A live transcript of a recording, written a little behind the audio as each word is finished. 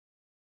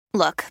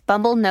Look,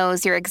 Bumble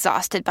knows you're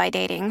exhausted by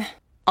dating.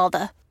 All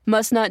the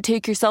must not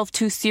take yourself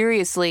too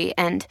seriously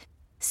and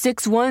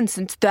 6'1"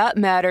 since that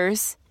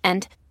matters.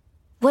 And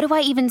what do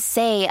I even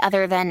say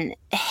other than,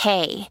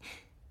 hey?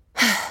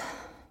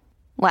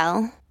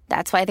 Well,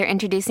 that's why they're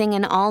introducing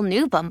an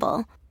all-new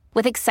Bumble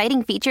with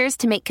exciting features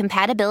to make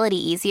compatibility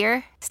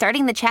easier,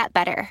 starting the chat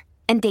better,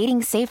 and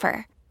dating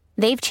safer.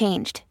 They've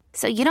changed,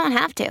 so you don't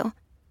have to.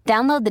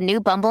 Download the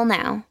new Bumble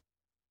now.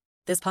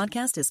 This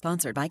podcast is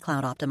sponsored by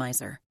Cloud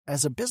Optimizer.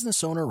 As a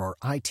business owner or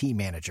IT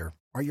manager,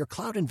 are your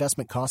cloud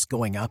investment costs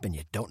going up and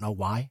you don't know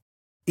why?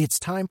 It's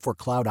time for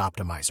Cloud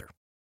Optimizer.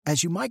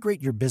 As you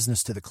migrate your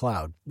business to the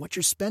cloud, what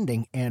you're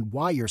spending and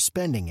why you're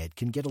spending it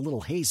can get a little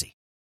hazy.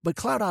 But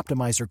Cloud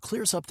Optimizer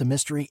clears up the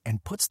mystery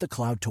and puts the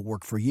cloud to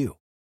work for you.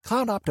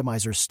 Cloud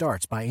Optimizer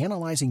starts by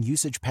analyzing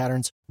usage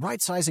patterns,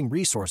 right-sizing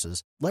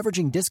resources,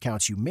 leveraging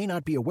discounts you may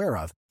not be aware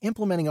of,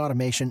 implementing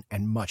automation,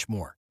 and much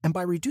more. And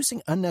by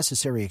reducing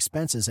unnecessary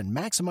expenses and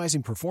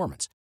maximizing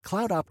performance,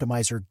 Cloud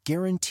Optimizer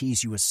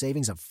guarantees you a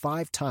savings of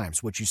 5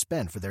 times what you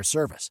spend for their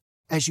service.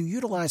 As you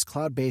utilize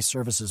cloud-based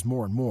services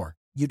more and more,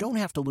 you don't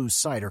have to lose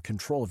sight or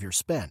control of your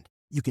spend.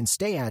 You can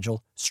stay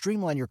agile,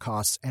 streamline your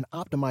costs, and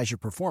optimize your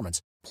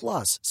performance,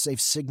 plus save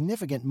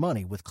significant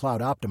money with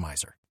Cloud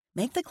Optimizer.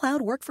 Make the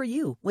cloud work for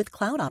you with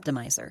Cloud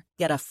Optimizer.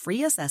 Get a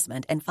free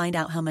assessment and find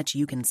out how much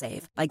you can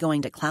save by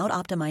going to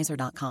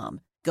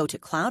cloudoptimizer.com. Go to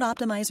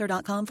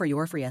cloudoptimizer.com for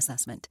your free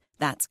assessment.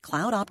 That's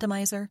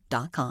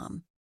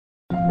cloudoptimizer.com.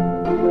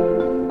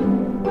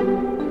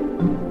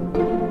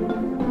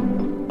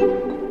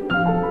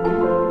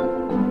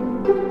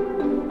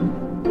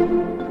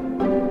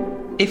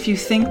 If you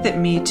think that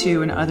Me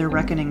Too and other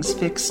reckonings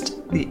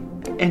fixed the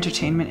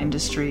entertainment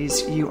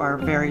industries, you are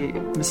very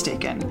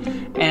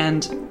mistaken.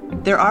 And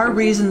there are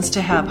reasons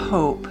to have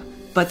hope,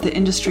 but the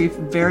industry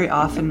very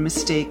often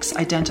mistakes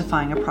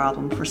identifying a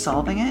problem for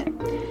solving it.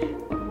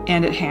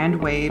 And it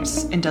hand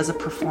waves and does a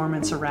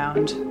performance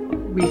around,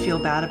 we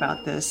feel bad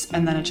about this,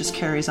 and then it just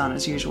carries on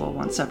as usual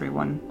once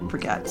everyone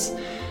forgets.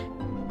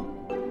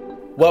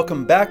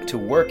 Welcome back to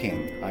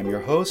Working. I'm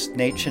your host,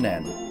 Nate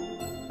Chinen.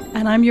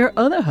 And I'm your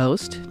other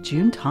host,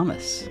 June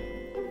Thomas.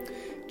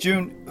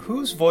 June,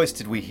 whose voice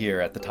did we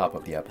hear at the top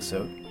of the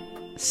episode?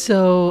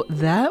 So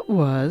that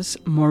was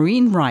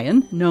Maureen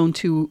Ryan, known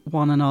to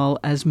one and all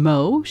as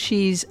Mo.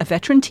 She's a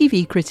veteran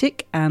TV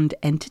critic and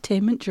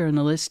entertainment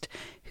journalist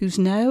who's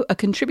now a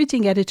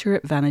contributing editor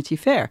at Vanity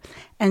Fair.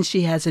 And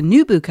she has a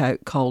new book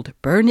out called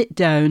Burn It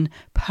Down,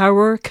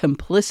 Power,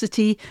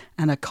 Complicity,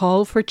 and a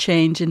Call for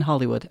Change in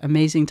Hollywood.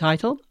 Amazing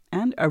title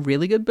and a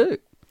really good book.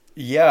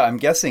 Yeah, I'm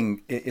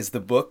guessing, is the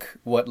book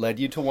what led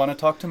you to want to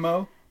talk to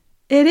Mo?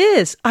 It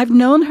is. I've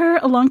known her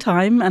a long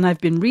time and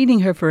I've been reading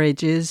her for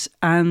ages,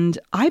 and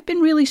I've been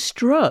really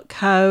struck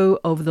how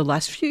over the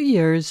last few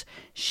years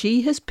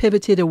she has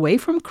pivoted away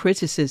from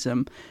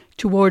criticism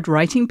toward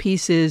writing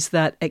pieces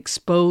that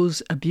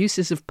expose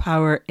abuses of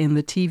power in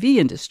the TV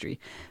industry.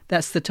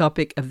 That's the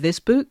topic of this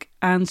book,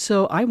 and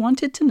so I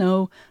wanted to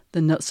know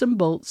the nuts and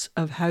bolts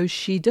of how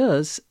she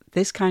does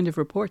this kind of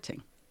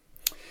reporting.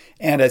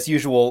 And as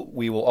usual,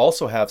 we will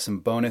also have some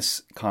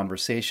bonus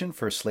conversation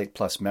for Slate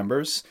Plus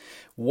members.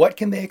 What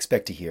can they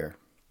expect to hear?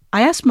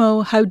 I asked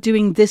Mo how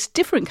doing this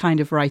different kind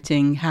of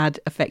writing had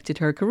affected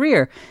her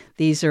career.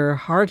 These are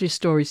harder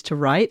stories to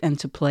write and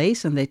to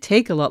place, and they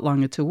take a lot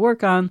longer to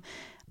work on.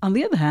 On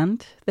the other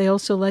hand, they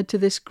also led to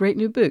this great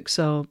new book,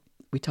 so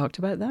we talked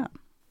about that.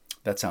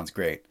 That sounds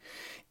great.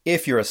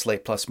 If you're a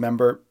Slate Plus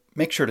member,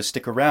 make sure to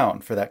stick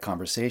around for that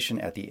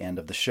conversation at the end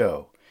of the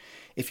show.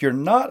 If you're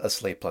not a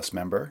Slate Plus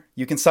member,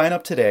 you can sign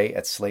up today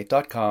at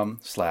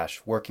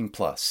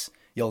slate.com/workingplus.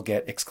 You'll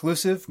get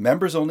exclusive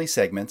members-only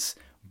segments,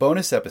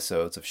 bonus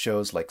episodes of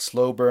shows like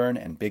Slow Burn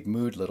and Big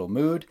Mood, Little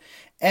Mood,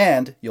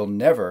 and you'll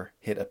never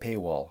hit a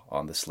paywall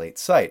on the Slate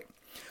site.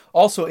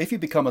 Also, if you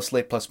become a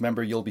Slate Plus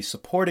member, you'll be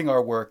supporting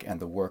our work and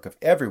the work of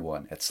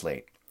everyone at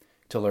Slate.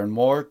 To learn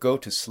more, go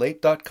to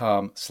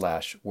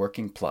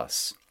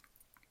slate.com/workingplus.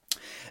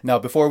 Now,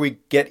 before we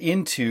get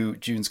into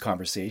June's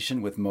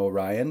conversation with Mo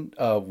Ryan,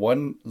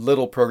 one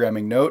little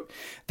programming note.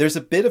 There's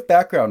a bit of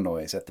background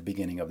noise at the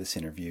beginning of this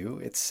interview.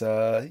 It's,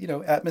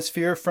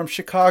 atmosphere from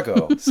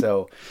Chicago.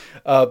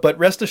 But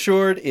rest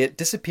assured, it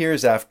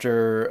disappears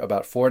after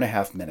about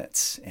 4.5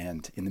 minutes.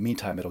 And in the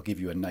meantime, it'll give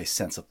you a nice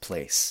sense of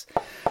place.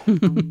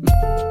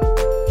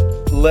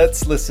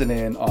 Let's listen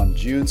in on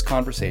June's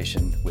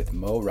conversation with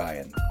Mo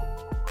Ryan.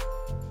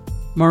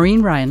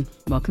 Maureen Ryan,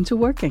 welcome to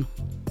Working.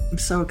 I'm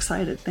so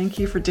excited. Thank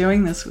you for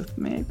doing this with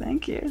me.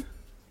 Thank you.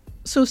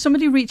 So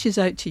somebody reaches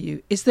out to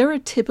you. Is there a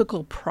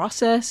typical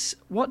process?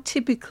 What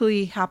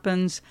typically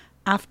happens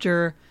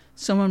after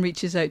someone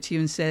reaches out to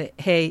you and say,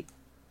 hey,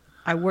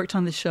 I worked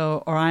on this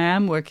show, or I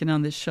am working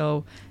on this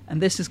show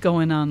and this is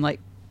going on? Like,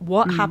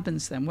 what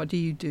happens then? What do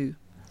you do?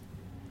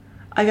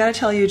 I gotta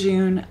tell you,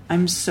 June,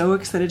 I'm so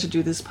excited to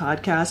do this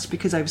podcast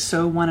because I've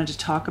so wanted to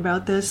talk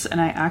about this, and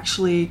I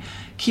actually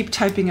keep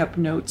typing up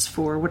notes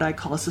for what I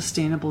call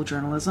sustainable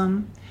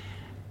journalism,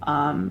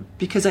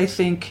 because I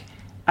think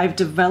I've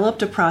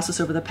developed a process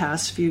over the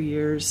past few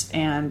years,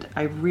 and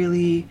I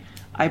believe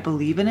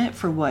in it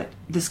for what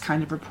this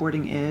kind of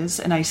reporting is.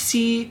 And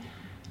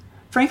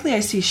frankly, I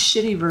see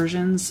shitty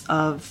versions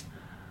of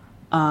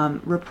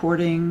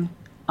reporting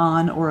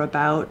on or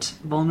about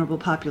vulnerable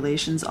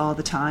populations all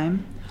the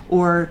time,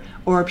 or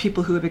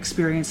people who have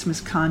experienced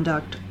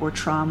misconduct or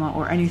trauma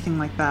or anything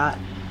like that.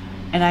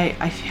 And I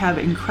have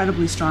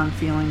incredibly strong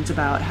feelings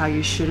about how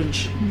you should and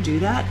shouldn't do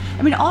that.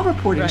 I mean, all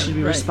reporting should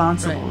be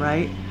responsible,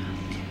 right?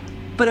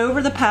 But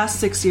over the past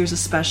 6 years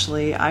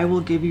especially, I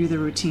will give you the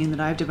routine that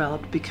I've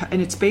developed,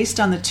 and it's based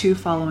on the two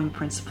following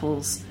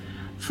principles.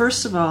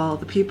 First of all,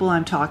 the people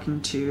I'm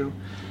talking to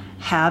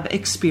have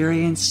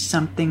experienced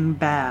something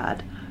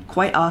bad.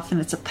 Quite often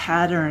it's a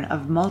pattern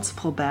of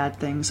multiple bad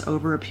things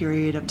over a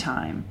period of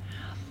time.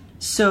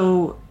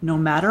 So no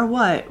matter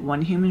what,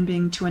 one human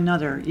being to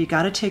another, you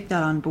got to take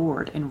that on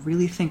board and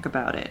really think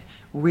about it.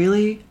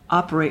 Really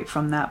operate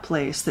from that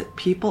place that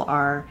people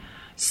are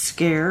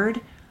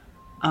scared.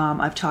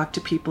 I've talked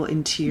to people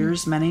in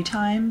tears many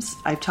times.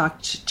 I've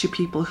talked to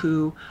people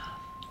who,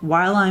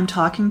 while I'm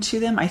talking to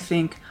them, I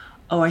think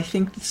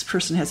this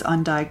person has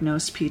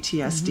undiagnosed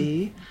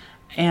PTSD.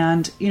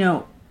 And,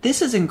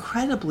 this is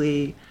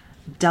incredibly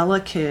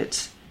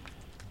delicate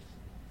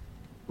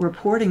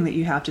reporting that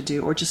you have to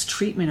do, or just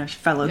treatment of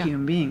fellow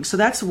human beings. So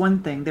that's one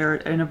thing. They're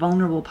in a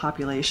vulnerable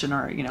population,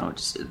 or,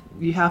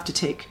 you have to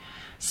take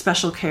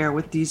special care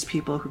with these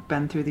people who've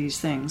been through these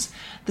things.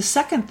 The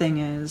second thing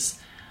is,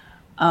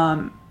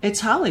 it's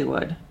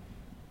Hollywood.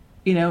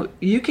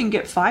 You can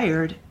get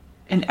fired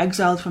and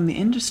exiled from the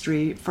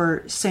industry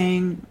for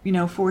saying,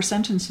 4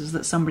 sentences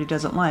that somebody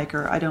doesn't like,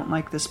 or I don't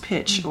like this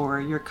pitch,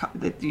 or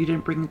that you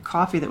didn't bring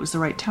coffee that was the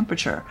right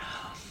temperature.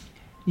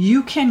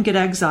 You can get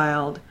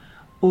exiled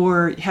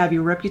or have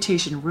your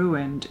reputation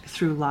ruined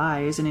through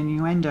lies and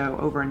innuendo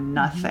over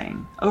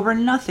nothing. Over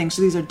nothing.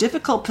 So these are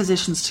difficult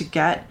positions to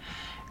get,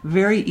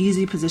 very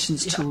easy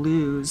positions to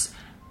lose,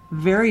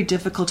 very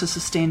difficult to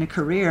sustain a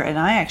career. And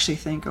I actually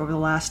think over the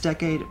last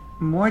decade,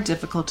 more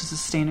difficult to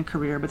sustain a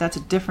career, but that's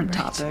a different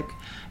topic,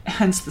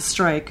 hence the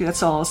strike.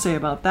 That's all I'll say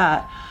about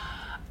that.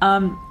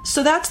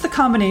 So that's the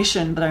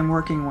combination that I'm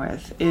working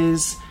with,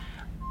 is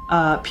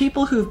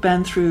people who've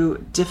been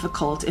through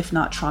difficult, if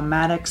not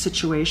traumatic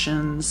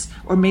situations,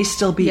 or may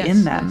still be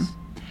in them,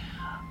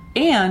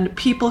 and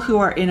people who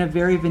are in a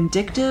very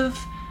vindictive,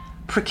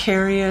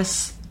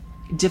 precarious,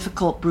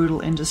 difficult,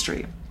 brutal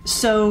industry.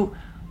 So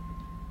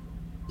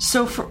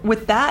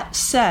with that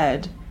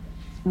said,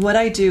 what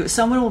I do,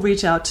 someone will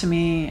reach out to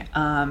me,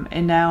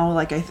 and now,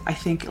 I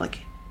think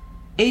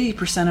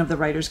 80% of the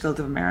Writers Guild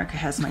of America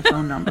has my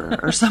phone number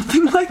or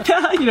something like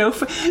that.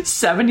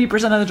 70%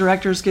 of the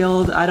Directors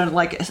Guild. I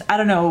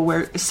don't know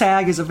where.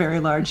 SAG is a very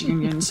large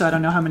union, so I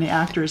don't know how many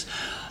actors.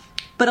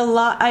 But a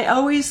lot. I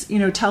always,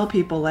 tell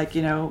people if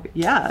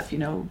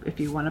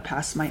you want to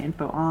pass my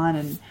info on,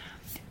 and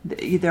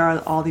there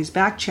are all these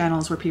back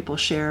channels where people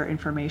share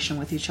information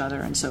with each other,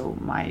 and so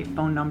my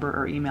phone number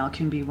or email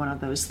can be one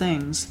of those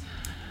things.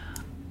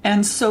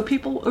 And so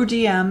people, or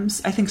DMs,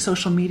 I think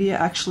social media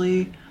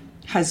actually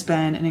has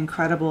been an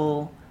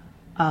incredible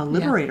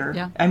liberator.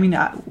 Yeah. I mean,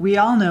 we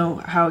all know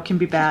how it can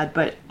be bad,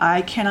 but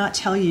I cannot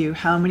tell you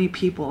how many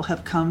people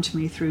have come to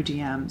me through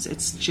DMs.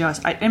 It's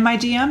just, and my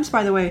DMs,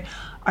 by the way,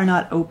 are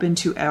not open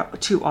to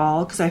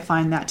all, because I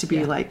find that to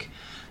be like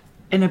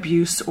an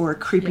abuse or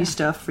creepy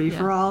stuff free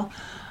for all.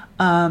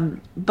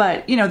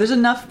 But there's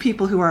enough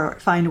people who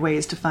find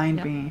ways to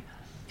find me.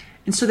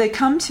 And so they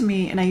come to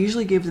me, and I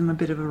usually give them a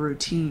bit of a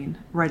routine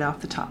right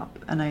off the top.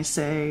 And I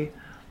say,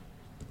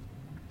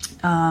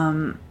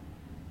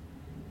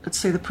 let's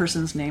say the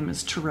person's name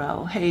is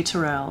Terrell. Hey,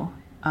 Terrell,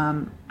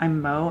 I'm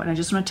Mo, and I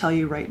just want to tell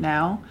you right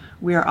now,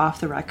 we are off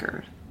the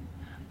record.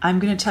 I'm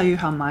going to tell you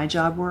how my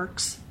job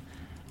works.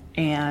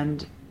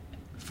 And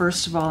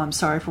first of all, I'm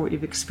sorry for what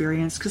you've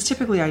experienced, because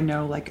typically I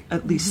know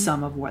at least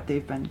some of what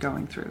they've been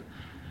going through.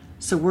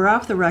 So we're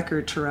off the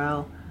record,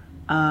 Terrell.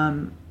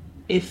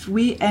 If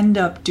we end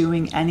up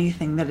doing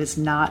anything that is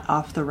not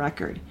off the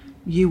record,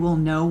 you will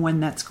know when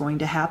that's going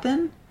to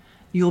happen.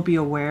 You'll be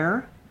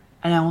aware,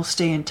 and I will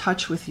stay in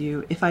touch with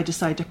you if I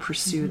decide to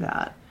pursue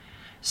that.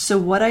 So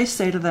what I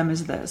say to them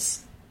is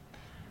this.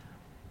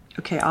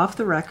 Okay, off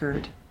the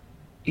record,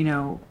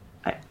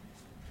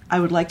 I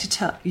would like to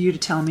tell you to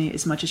tell me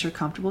as much as you're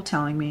comfortable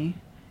telling me.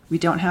 We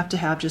don't have to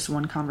have just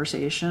one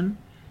conversation.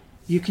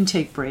 You can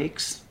take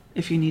breaks.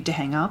 If you need to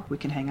hang up, we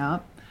can hang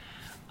up.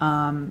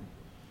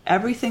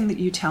 Everything that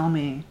you tell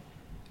me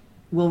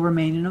will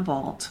remain in a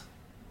vault.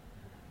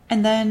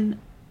 And then,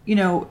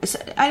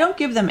 I don't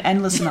give them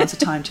endless amounts of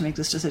time to make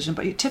this decision,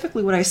 but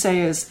typically what I say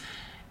is,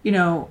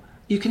 you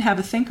can have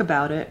a think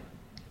about it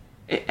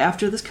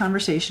after this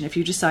conversation. If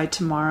you decide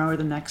tomorrow or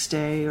the next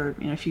day or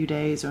in a few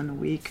days or in a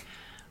week,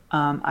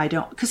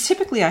 because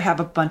typically I have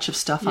a bunch of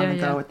stuff on the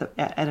go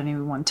at any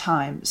one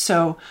time.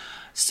 So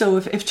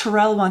if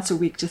Terrell wants a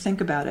week to think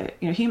about it,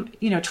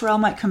 Terrell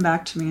might come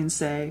back to me and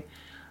say,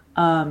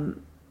 I've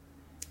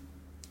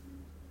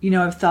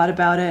thought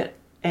about it.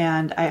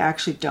 and I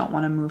actually don't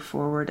want to move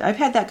forward. I've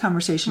had that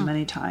conversation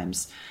many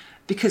times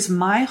because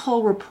my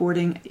whole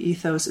reporting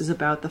ethos is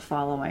about the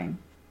following.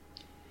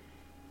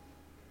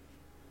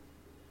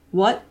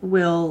 What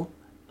will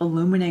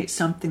illuminate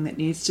something that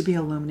needs to be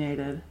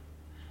illuminated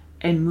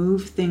and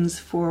move things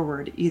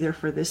forward, either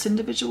for this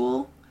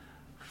individual,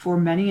 for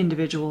many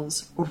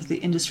individuals, or for the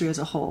industry as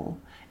a whole?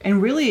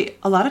 And really,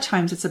 a lot of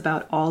times it's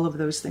about all of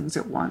those things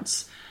at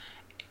once.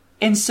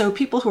 And so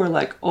people who are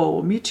like,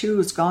 oh, Me Too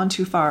has gone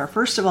too far.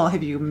 First of all,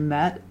 have you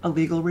met a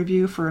legal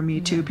review for a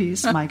Me Too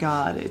piece? My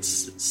God,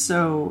 it's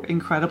so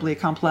incredibly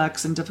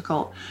complex and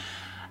difficult.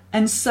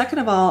 And second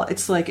of all,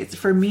 it's like,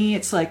 for me,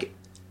 it's like,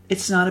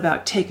 it's not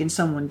about taking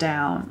someone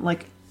down.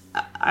 Like,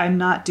 I'm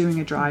not doing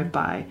a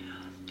drive-by.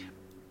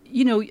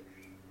 You know,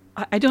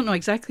 I don't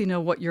exactly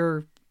know what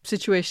your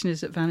situation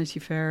is at Vanity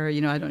Fair.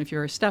 You know, I don't know if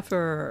you're a staffer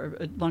or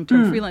a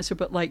long-term freelancer,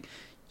 but like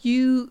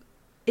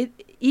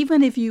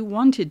even if you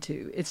wanted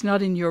to, it's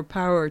not in your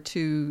power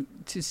to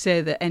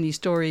say that any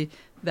story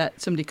that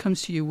somebody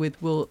comes to you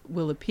with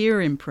will appear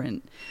in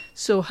print.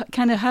 So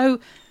kind of how,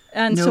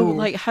 and no. So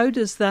like how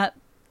does that?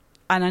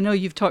 And I know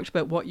you've talked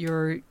about what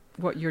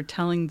you're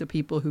telling the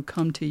people who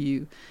come to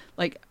you,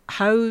 like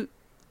how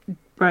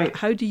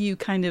do you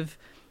kind of,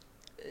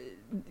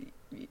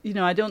 you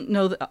know, I don't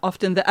know that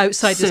often the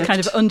outsiders kind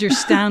of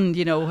understand,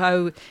 you know,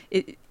 how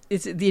it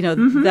is, you know,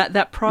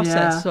 that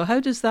process. Yeah. So how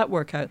does that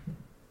work out?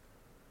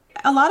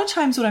 A lot of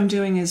times what I'm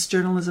doing is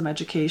journalism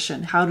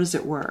education. How does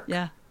it work?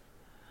 Yeah.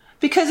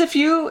 Because if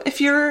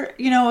you're,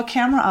 you know, a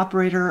camera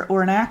operator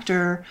or an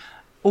actor,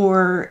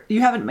 or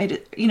you haven't made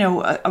it, you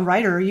know, a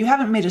writer, you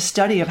haven't made a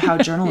study of how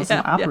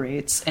journalism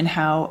operates and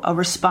how a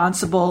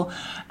responsible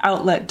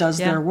outlet does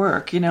their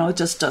work. You know, it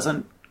just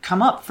doesn't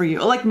come up for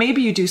you. Like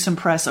maybe you do some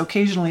press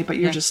occasionally, but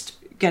you're just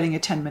getting a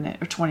 10-minute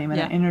or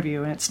 20-minute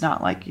interview, and it's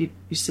not like you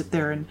sit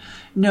there and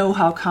know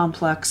how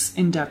complex,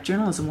 in-depth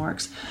journalism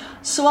works.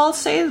 So I'll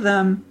say to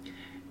them,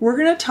 we're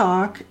going to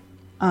talk.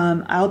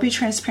 I'll be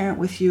transparent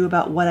with you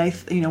about what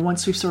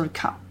once we've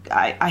sort of,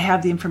 I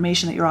have the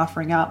information that you're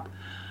offering up.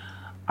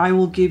 I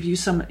will give you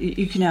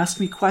you can ask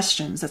me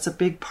questions. That's a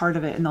big part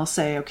of it. And they'll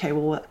say, okay,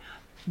 well,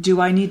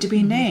 do I need to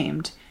be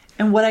named?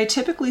 And what I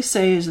typically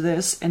say is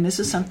this, and this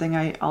is something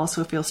I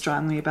also feel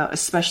strongly about,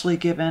 especially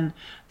given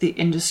the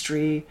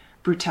industry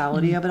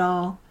brutality of it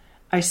all.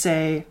 I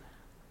say,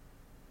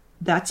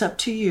 that's up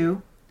to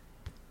you.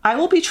 I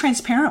will be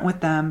transparent with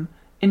them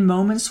in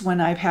moments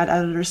when I've had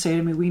editors say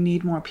to me, we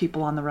need more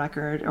people on the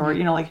record, or,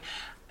 you know, like,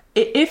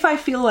 if I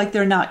feel like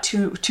they're not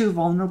too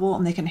vulnerable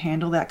and they can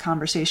handle that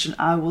conversation,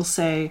 I will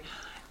say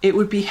it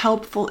would be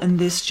helpful in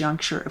this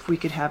juncture if we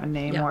could have a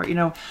name or, you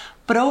know.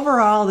 But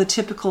overall, the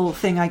typical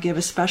thing I give,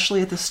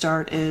 especially at the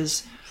start,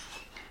 is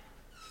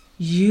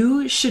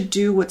you should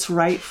do what's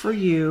right for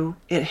you.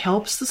 It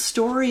helps the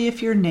story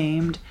if you're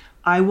named.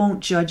 I won't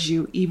judge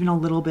you even a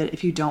little bit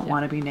if you don't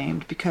want to be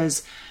named,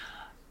 because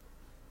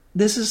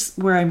this is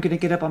where I'm going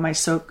to get up on my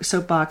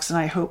soapbox, and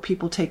I hope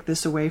people take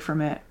this away from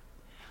it.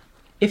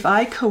 If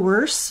I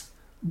coerce,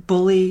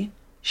 bully,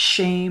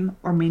 shame,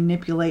 or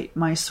manipulate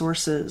my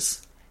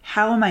sources,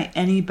 how am I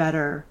any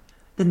better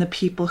than the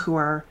people who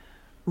are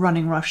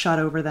running roughshod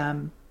over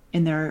them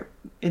in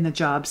the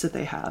jobs that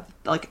they have?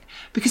 Like,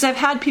 because I've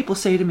had people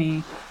say to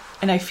me,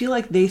 and I feel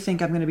like they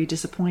think I'm going to be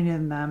disappointed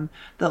in them.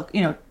 They'll,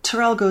 you know,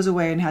 Terrell goes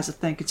away and has a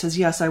think. It says,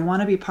 yes, I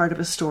want to be part of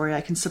a story.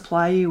 I can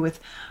supply you with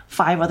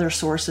 5 other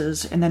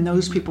sources, and then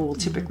those people will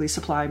typically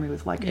supply me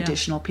with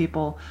additional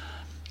people.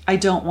 I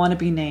don't want to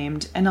be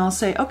named. And I'll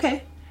say,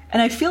 okay.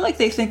 And I feel like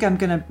they think I'm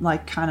going to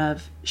kind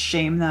of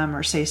shame them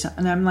or say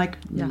something. And I'm like,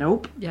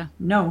 nope,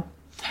 no.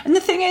 And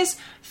the thing is,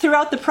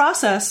 throughout the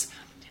process,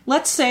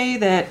 let's say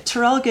that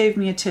Terrell gave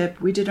me a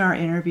tip. We did our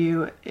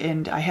interview,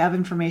 and I have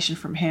information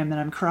from him that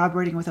I'm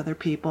corroborating with other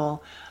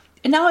people.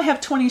 And now I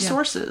have 20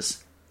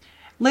 sources.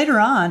 Later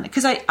on,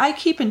 because I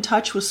keep in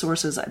touch with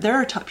sources. There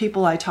are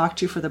people I talked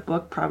to for the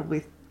book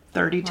probably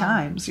 30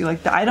 times. You're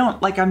like,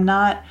 I'm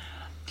not...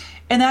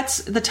 And that's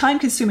the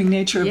time-consuming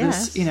nature of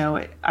this. You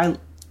know, I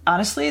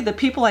honestly, the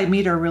people I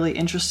meet are really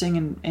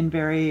interesting and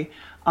very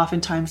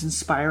oftentimes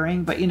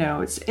inspiring. But you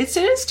know, it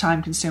is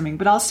time-consuming.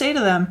 But I'll say to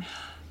them,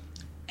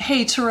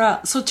 "Hey, Terrell."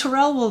 So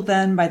Terrell will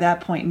then, by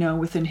that point, know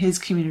within his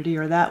community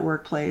or that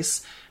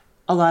workplace,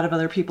 a lot of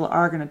other people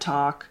are going to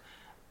talk.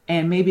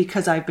 And maybe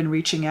because I've been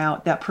reaching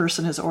out, that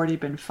person has already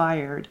been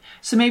fired.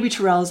 So maybe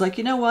Terrell is like,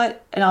 you know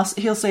what? And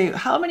he'll say,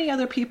 how many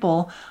other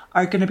people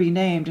are going to be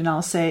named? And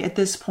I'll say, at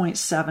this point,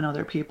 7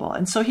 other people.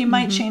 And so he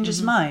might change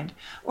his mind,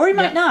 or he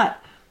might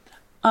not.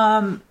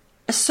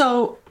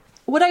 So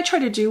what I try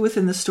to do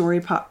within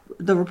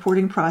the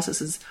reporting process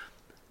is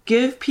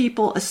give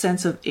people a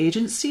sense of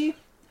agency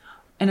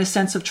and a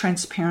sense of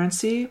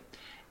transparency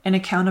and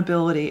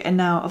accountability. And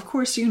now, of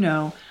course, you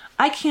know,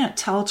 I can't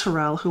tell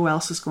Terrell who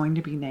else is going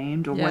to be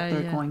named or what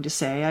they're going to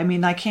say. I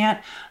mean,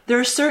 there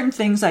are certain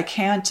things I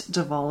can't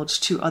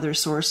divulge to other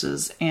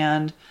sources.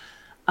 And,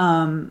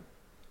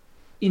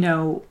 you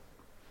know,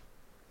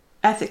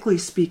 ethically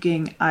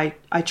speaking, I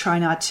try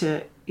not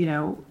to, you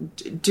know,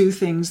 do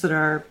things that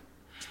are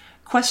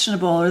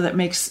questionable or that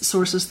makes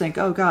sources think,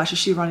 oh gosh, is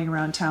she running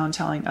around town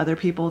telling other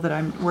people that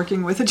I'm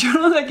working with a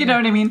journal? Like, you know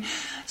what I mean?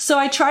 So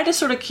I try to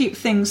sort of keep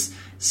things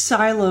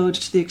siloed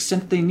to the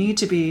extent they need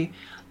to be,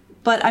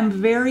 but I'm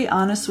very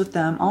honest with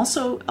them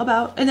also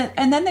about,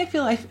 and then they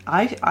feel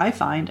I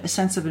find a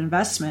sense of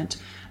investment.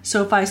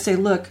 So if I say,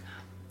 look,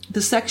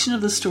 the section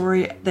of the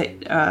story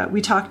that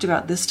we talked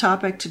about this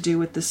topic to do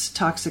with this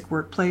toxic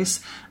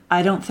workplace,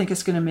 I don't think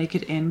it's going to make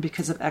it in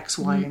because of X,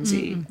 Y, and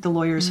Z. The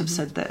lawyers have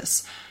said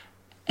this.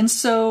 And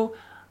so,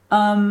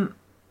 to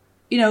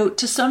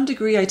some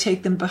degree, I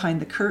take them behind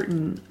the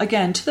curtain,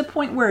 again, to the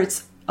point where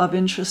it's of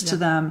interest to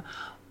them.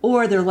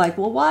 Or they're like,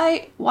 well,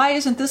 why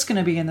isn't this going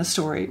to be in the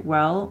story?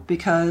 Well,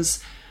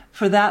 because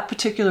for that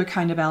particular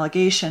kind of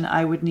allegation,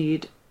 I would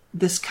need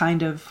this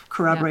kind of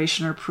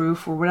corroboration or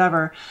proof or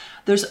whatever.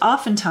 There's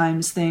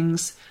oftentimes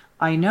things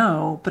I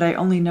know, but I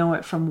only know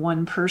it from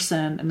one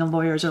person. And the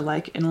lawyers are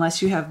like,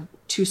 unless you have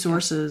two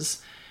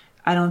sources,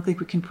 I don't think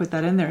we can put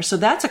that in there. So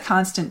that's a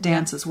constant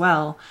dance as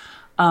well.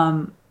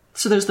 So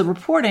there's the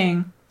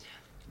reporting.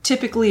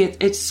 Typically,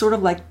 it's sort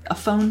of like a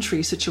phone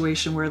tree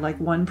situation where like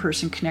one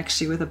person connects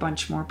you with a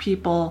bunch more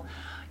people.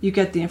 You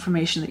get the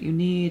information that you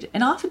need.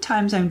 And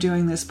oftentimes I'm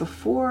doing this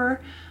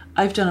before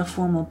I've done a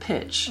formal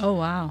pitch. Oh,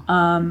 wow.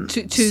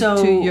 To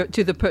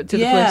the place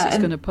that's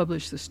going to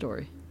publish the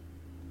story.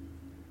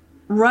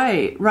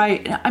 Right.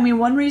 I mean,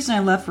 one reason I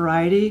left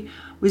Variety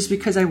was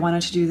because I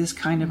wanted to do this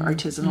kind of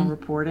artisanal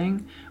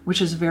reporting,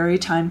 which is very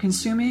time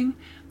consuming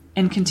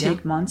and can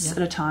take months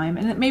at a time.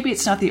 And maybe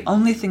it's not the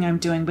only thing I'm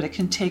doing, but it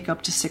can take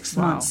up to 6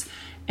 months.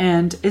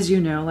 And as you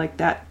know, like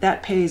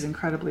that pays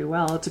incredibly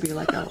well to be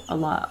like a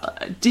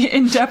lot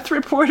in-depth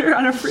reporter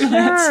on a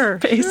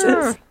freelance basis.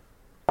 Sure.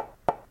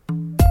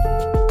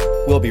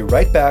 We'll be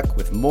right back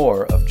with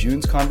more of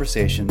June's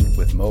conversation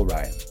with Mo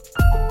Ryan.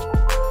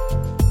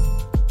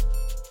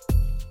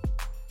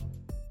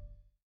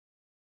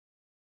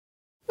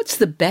 What's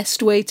the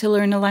best way to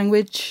learn a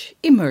language?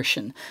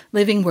 Immersion,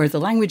 living where the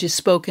language is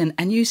spoken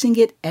and using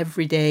it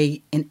every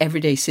day in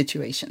everyday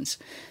situations.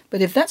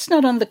 But if that's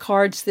not on the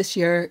cards this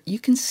year, you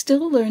can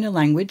still learn a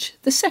language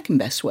the second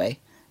best way,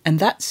 and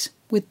that's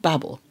with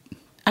Babbel.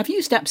 I've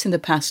used apps in the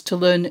past to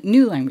learn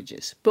new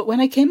languages, but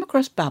when I came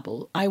across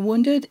Babbel, I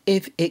wondered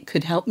if it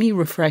could help me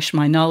refresh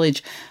my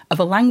knowledge of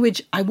a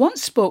language I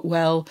once spoke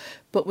well,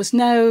 but was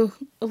now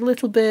a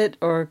little bit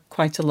or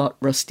quite a lot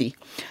rusty.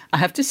 I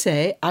have to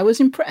say, I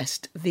was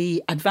impressed.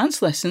 The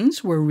advanced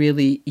lessons were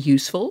really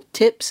useful,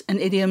 tips and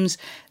idioms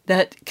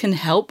that can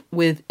help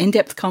with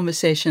in-depth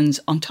conversations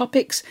on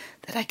topics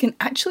that I can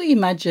actually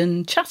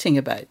imagine chatting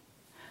about.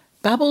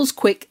 Babbel's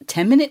quick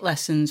 10-minute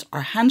lessons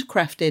are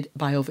handcrafted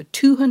by over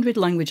 200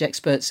 language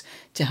experts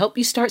to help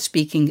you start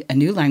speaking a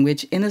new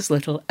language in as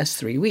little as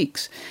 3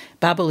 weeks.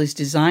 Babbel is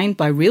designed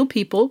by real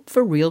people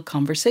for real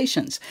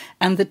conversations,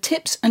 and the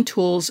tips and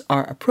tools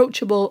are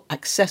approachable,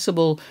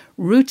 accessible,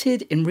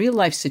 rooted in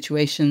real-life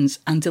situations,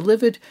 and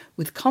delivered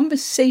with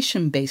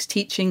conversation-based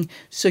teaching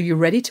so you're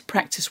ready to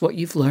practice what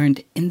you've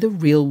learned in the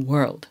real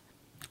world.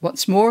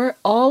 What's more,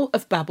 all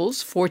of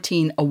Babbel's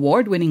 14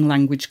 award-winning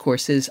language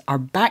courses are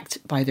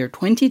backed by their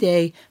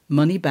 20-day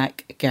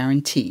money-back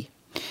guarantee.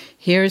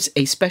 Here's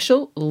a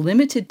special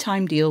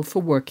limited-time deal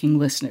for working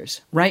listeners.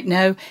 Right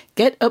now,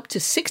 get up to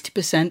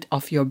 60%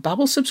 off your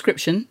Babbel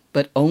subscription,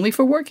 but only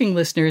for working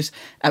listeners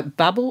at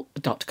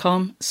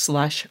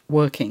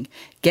babbel.com/working.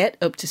 Get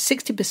up to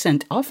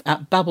 60% off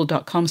at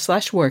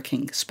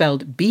babbel.com/working,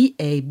 spelled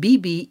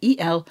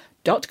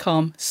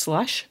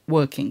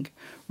BABBEL.com/working.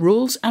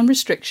 Rules and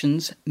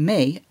restrictions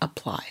may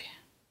apply.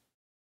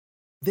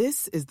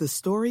 This is the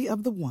story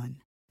of the one.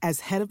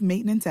 As head of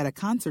maintenance at a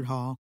concert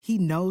hall, he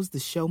knows the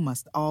show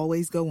must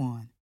always go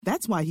on.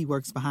 That's why he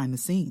works behind the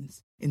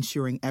scenes,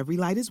 ensuring every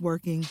light is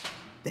working,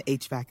 the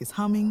HVAC is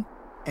humming,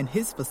 and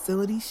his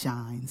facility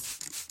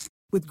shines.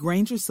 With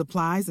Grainger's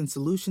supplies and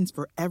solutions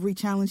for every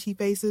challenge he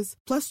faces,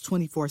 plus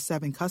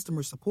 24/7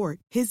 customer support,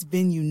 his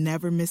venue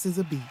never misses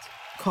a beat.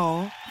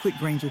 Call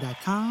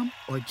quickgrainger.com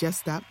or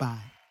just stop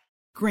by.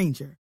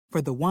 Grainger,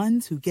 for the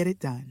ones who get it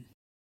done.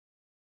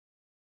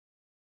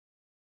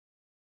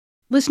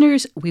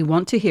 Listeners, we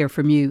want to hear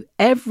from you.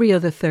 Every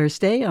other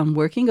Thursday on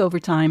Working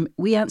Overtime,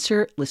 we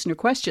answer listener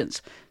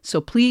questions.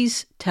 So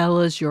please tell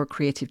us your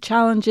creative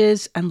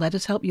challenges and let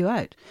us help you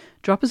out.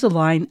 Drop us a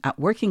line at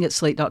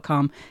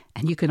working@slate.com,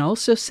 and you can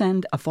also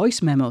send a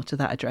voice memo to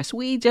that address.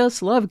 We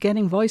just love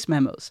getting voice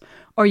memos.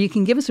 Or you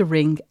can give us a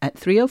ring at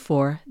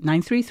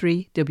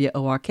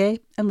 304-933-WORK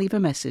and leave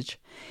a message.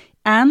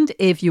 And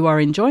if you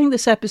are enjoying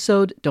this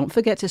episode, don't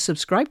forget to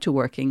subscribe to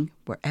Working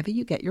wherever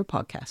you get your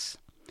podcasts.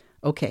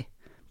 Okay,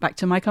 back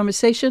to my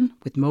conversation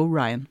with Mo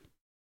Ryan.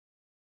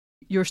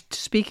 You're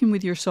speaking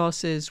with your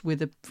sources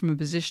from a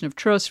position of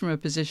trust, from a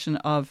position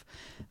of,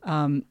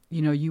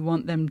 you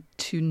want them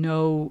to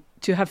know,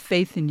 to have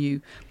faith in you.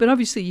 But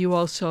obviously you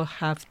also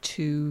have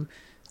to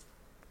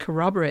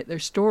corroborate their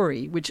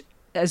story, which,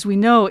 as we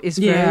know, is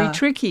very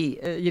tricky.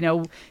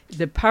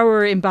 The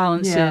power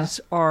imbalances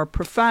are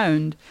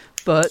profound,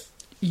 but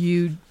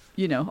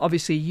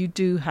obviously you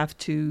do have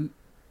to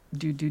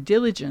do due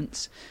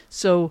diligence.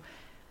 So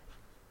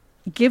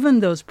given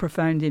those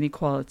profound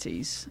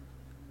inequalities,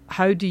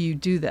 how do you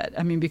do that?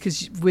 I mean,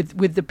 because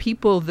with the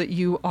people that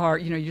you are,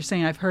 you're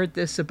saying, I've heard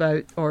this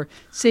about, or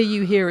say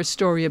you hear a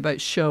story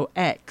about show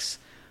X,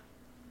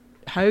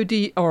 how do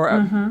you, or,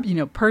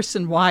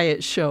 person Y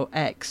at show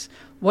X,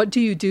 what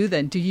do you do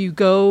then? Do you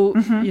go,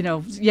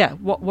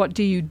 what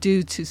do you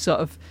do to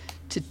sort of,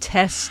 to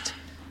test,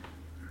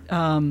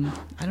 I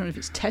don't know if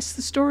it's test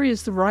the story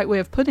is the right way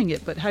of putting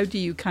it, but how do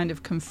you kind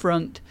of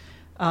confront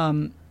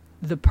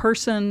the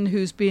person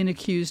who's being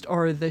accused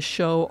or the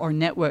show or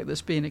network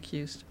that's being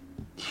accused?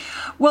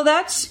 Well,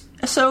 that's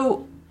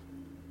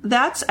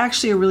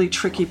actually a really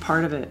tricky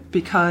part of it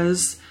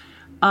because,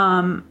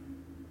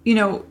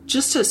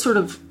 just to sort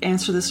of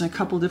answer this in a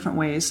couple different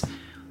ways,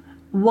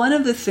 one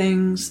of the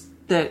things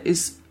that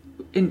is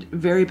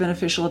very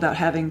beneficial about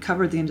having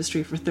covered the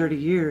industry for 30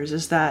 years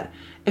is that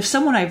if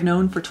someone I've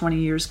known for 20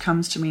 years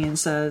comes to me and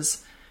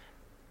says,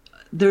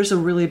 there's a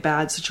really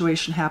bad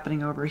situation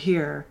happening over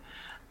here.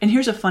 And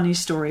here's a funny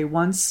story.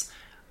 Once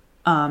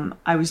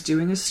I was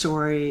doing a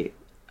story,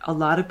 a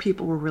lot of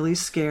people were really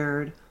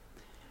scared.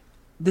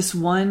 This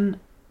one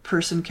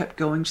person kept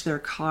going to their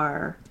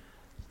car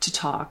to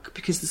talk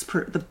because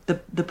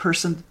the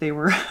person that they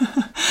were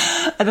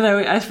and then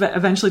I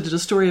eventually did a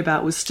story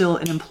about was still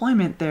in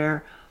employment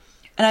there.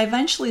 And I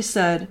eventually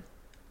said,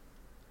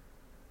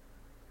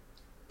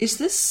 is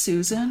this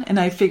Susan? And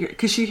I figured,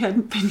 because she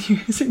hadn't been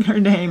using her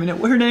name, and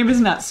her name is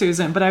not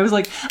Susan, but I was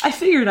like, I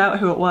figured out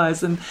who it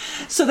was. And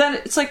so then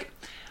it's like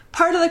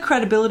part of the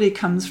credibility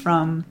comes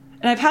from,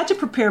 and I've had to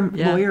prepare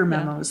lawyer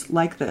memos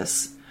like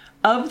this.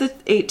 Of the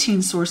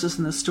 18 sources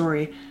in the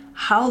story,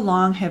 how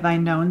long have I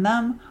known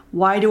them?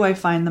 Why do I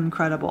find them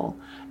credible?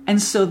 And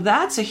so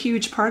that's a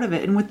huge part of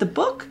it. And with the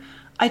book,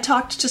 I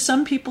talked to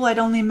some people I'd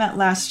only met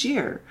last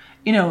year.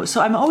 So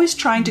I'm always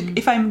trying to,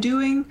 if I'm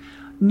doing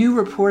new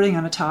reporting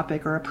on a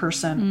topic or a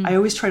person, I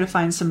always try to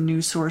find some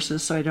new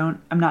sources so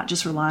I'm not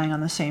just relying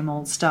on the same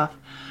old stuff.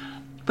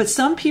 But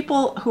some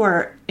people who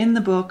are in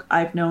the book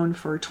I've known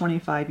for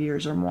 25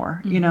 years or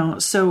more,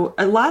 so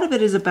a lot of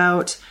it is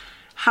about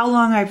how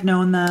long I've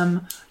known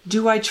them.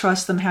 Do I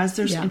trust them? Has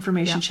their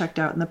information checked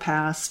out in the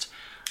past?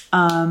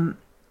 And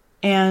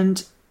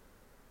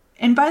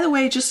by the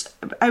way,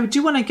 I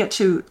do want to get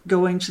to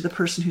going to the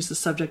person who's the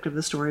subject of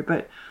the story,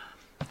 but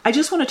I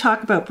just want to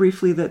talk about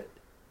briefly that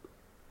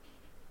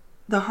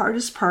the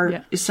hardest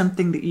part is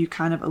something that you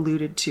kind of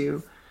alluded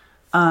to.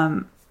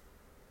 And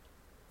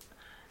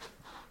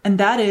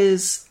that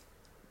is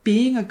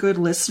being a good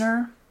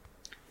listener,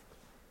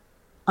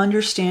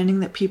 understanding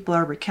that people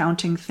are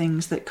recounting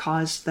things that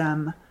caused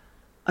them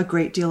a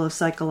great deal of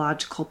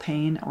psychological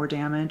pain or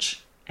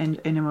damage and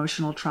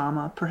emotional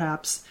trauma,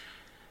 perhaps.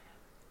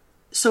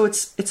 So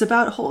it's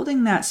about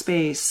holding that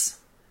space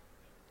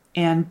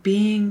and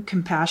being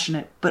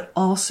compassionate, but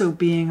also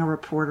being a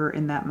reporter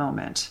in that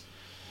moment.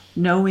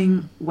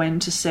 Knowing when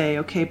to say,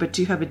 okay, but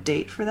do you have a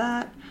date for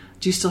that?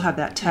 Do you still have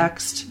that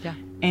text? Yeah.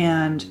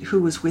 And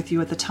who was with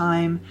you at the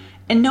time?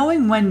 And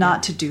knowing when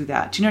not to do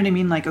that. Do you know what I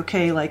mean? Like,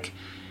 okay, like,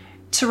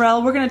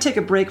 Terrell, we're going to take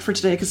a break for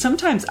today because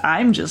sometimes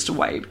I'm just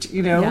wiped,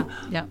 Yeah.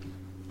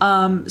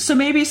 So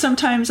maybe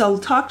sometimes I'll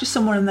talk to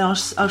someone and then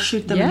I'll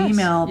shoot them an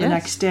email the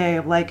next day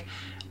of like,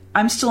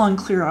 I'm still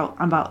unclear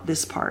about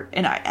this part.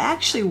 And I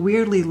actually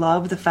weirdly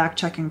love the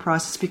fact-checking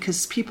process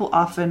because people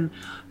often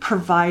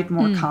provide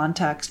more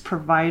context,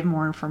 provide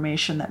more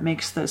information that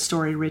makes the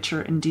story richer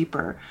and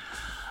deeper.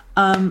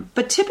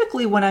 But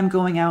typically when I'm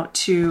going out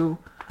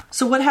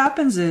so what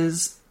happens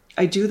is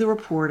I do the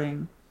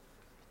reporting,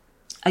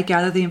 I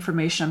gather the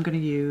information I'm going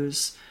to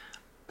use.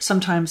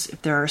 Sometimes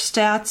if there are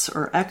stats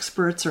or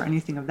experts or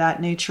anything of that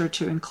nature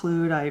to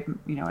include, I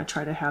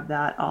try to have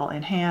that all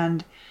in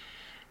hand.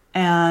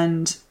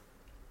 And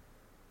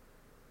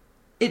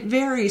it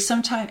varies.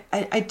 Sometimes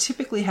I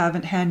typically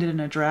haven't handed in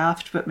a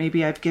draft, but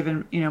maybe I've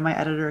given, my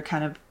editor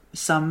kind of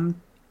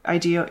some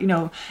idea,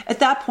 at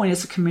that point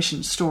it's a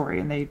commissioned story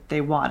and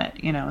they want it,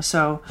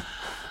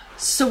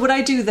 So what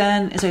I do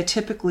then is I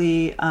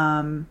typically,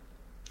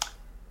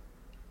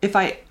 if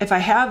I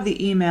have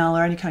the email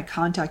or any kind of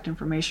contact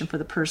information for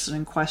the person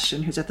in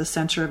question who's at the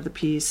center of the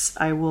piece,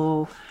 I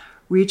will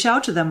reach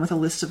out to them with a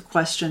list of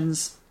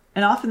questions.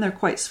 And often they're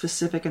quite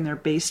specific and they're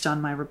based on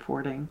my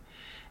reporting.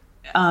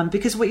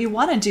 Because what you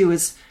want to do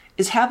is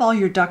have all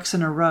your ducks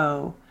in a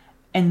row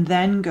and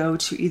then go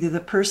to either the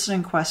person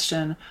in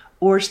question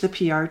or to the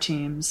PR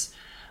teams.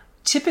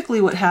 Typically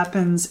what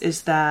happens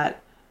is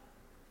that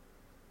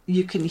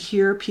you can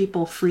hear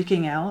people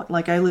freaking out.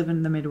 Like I live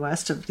in the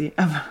Midwest of the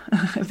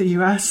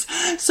US.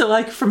 So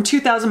like from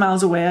 2,000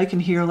 miles away, I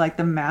can hear like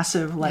the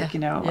massive, we have to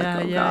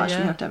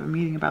have a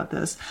meeting about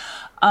this.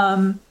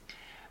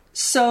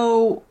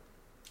 So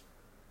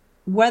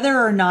whether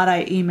or not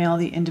I email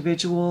the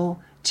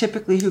individual,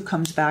 typically who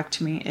comes back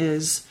to me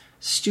is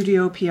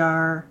studio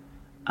PR,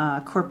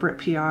 corporate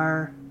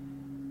PR,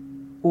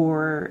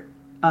 or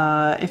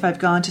if I've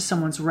gone to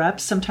someone's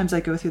reps, sometimes I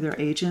go through their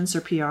agents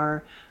or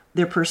PR,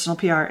 their personal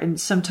PR. And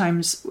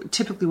sometimes,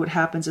 typically what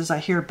happens is I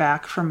hear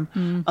back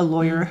from a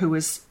lawyer who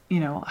was,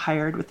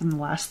 hired within the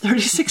last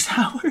 36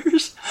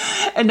 hours.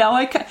 And now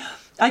I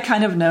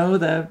kind of know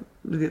the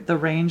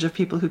range of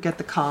people who get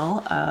the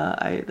call.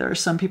 There are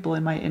some people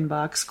in my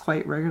inbox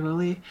quite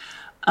regularly.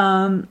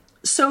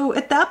 So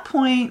at that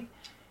point,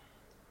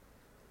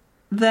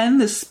 then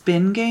the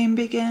spin game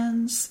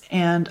begins,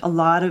 and a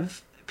lot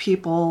of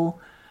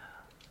people,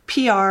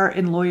 PR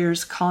and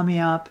lawyers, call me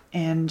up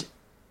and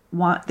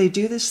they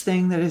do this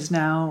thing that is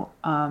now,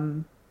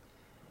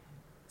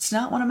 it's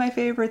not one of my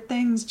favorite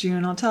things,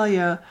 June, I'll tell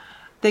you.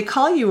 They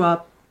call you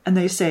up and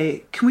they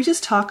say, can we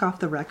just talk off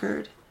the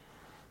record?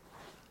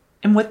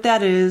 And what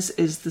that is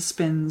the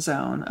spin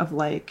zone of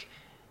like,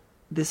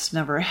 this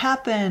never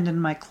happened,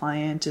 and my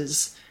client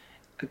is,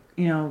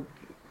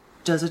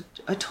 does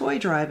a toy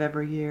drive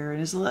every year,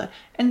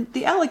 and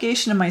the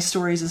allegation of my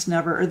stories is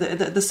never, or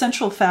the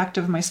central fact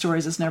of my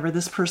stories is never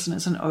this person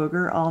is an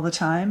ogre all the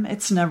time.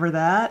 It's never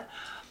that,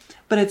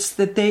 but it's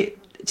that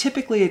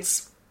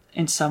it's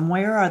in some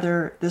way or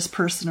other, this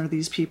person or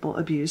these people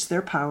abused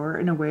their power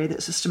in a way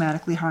that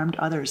systematically harmed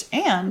others.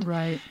 And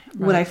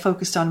what I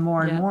focused on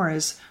more and more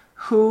is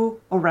who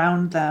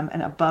around them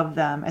and above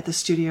them at the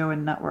studio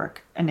and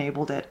network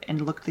enabled it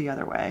and looked the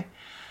other way.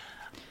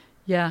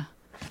 Yeah.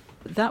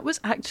 That was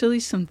actually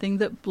something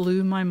that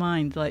blew my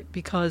mind,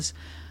 because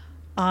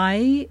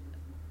I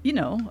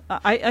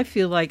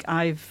feel like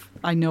I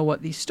know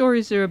what these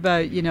stories are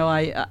about.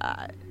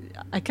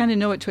 I kind of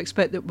know what to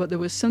expect. But there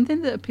was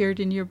something that appeared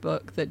in your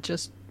book that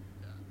just,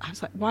 I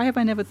was like, why have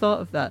I never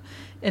thought of that?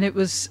 And it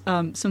was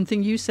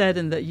something you said,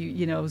 and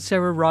that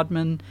Sarah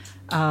Rodman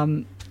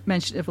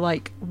mentioned of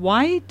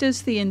why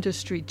does the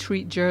industry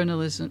treat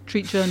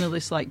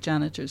journalists like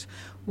janitors?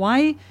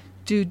 Why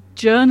do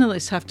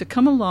journalists have to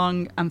come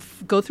along and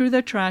go through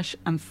their trash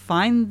and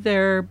find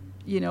their,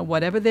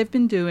 whatever they've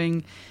been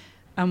doing,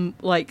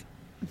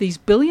 these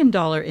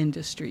billion-dollar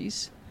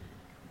industries,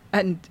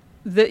 and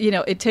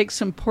it takes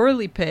some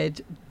poorly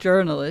paid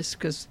journalists,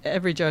 because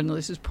every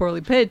journalist is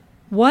poorly paid.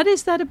 What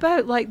is that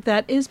about?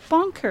 That is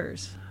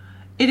bonkers.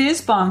 It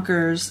is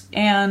bonkers,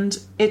 and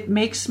it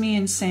makes me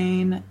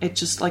insane. It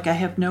just I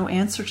have no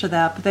answer to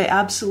that, but they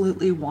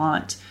absolutely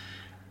want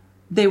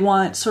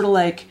sort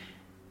of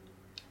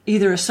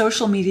either a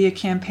social media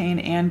campaign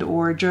and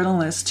or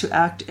journalists to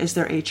act as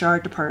their HR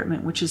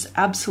department, which is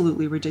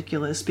absolutely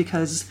ridiculous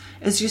because,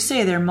 as you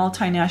say, they're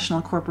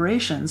multinational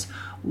corporations.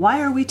 Why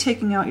are we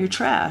taking out your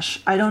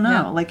trash? I don't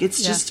know.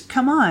 It's just,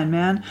 come on,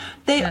 man.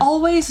 They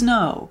always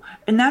know.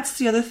 And that's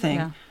the other thing.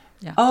 Yeah.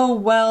 Yeah. Oh,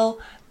 well,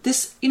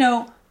 this,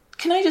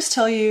 can I just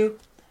tell you,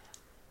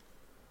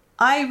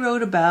 I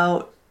wrote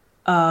about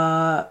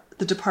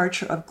the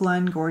departure of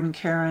Glenn Gordon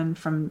Caron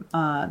from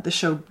the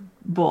show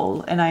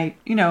Bull. And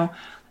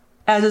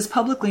as is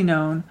publicly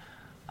known,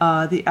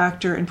 the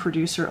actor and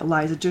producer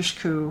Eliza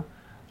Dushku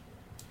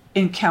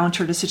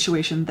encountered a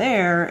situation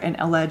there and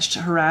alleged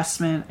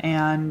harassment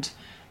and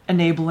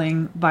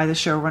enabling by the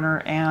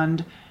showrunner,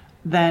 and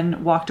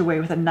then walked away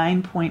with a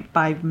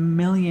 $9.5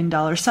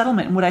 million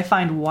settlement. And what I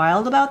find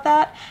wild about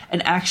that,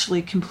 and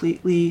actually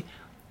completely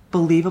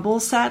believable,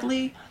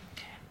 sadly,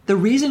 the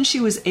reason she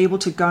was able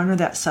to garner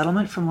that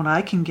settlement, from what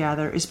I can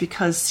gather, is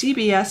because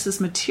CBS's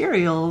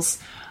materials,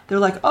 they're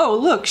like, oh,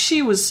 look,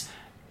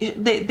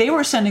 they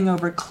were sending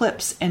over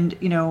clips and,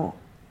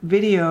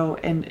 video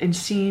and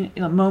scene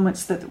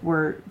moments that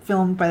were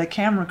filmed by the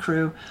camera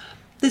crew.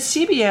 The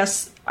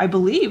CBS, I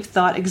believe,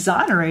 thought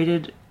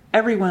exonerated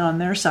everyone on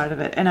their side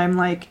of it. And I'm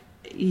like,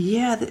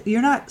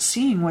 you're not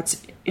seeing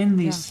what's in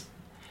these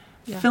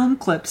film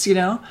clips,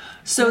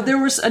 So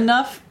there was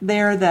enough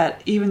there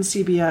that even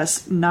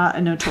CBS, not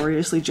a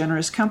notoriously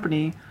generous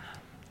company,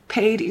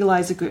 paid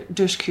Eliza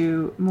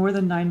Dushku more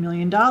than $9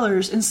 million.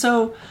 And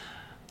so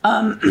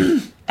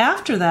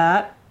after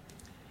that,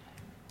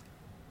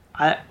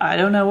 I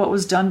don't know what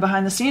was done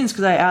behind the scenes,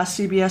 because I asked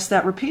CBS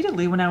that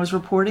repeatedly when I was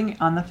reporting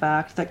on the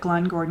fact that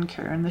Glenn Gordon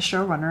Caron, the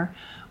showrunner,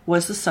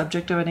 was the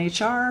subject of an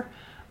HR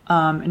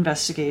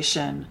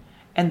investigation,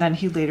 and then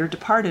he later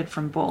departed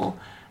from Bull.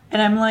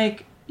 And I'm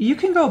like, you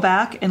can go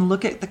back and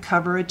look at the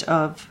coverage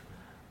of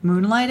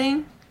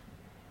Moonlighting,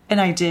 and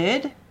I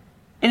did,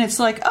 and it's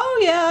like, oh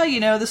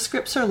yeah, the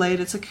scripts are late,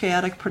 it's a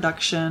chaotic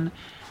production.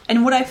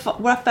 And what I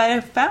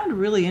found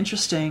really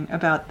interesting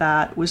about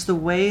that was the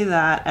way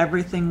that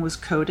everything was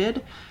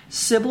coded.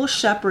 Sybil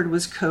Shepherd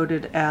was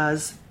coded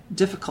as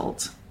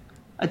difficult,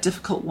 a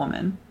difficult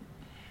woman.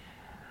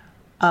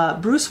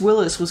 Bruce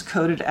Willis was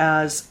coded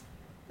as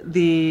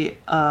the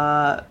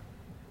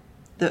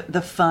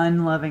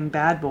fun-loving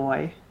bad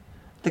boy,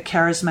 the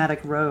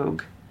charismatic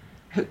rogue,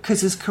 because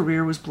his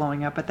career was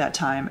blowing up at that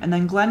time. And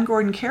then Glenn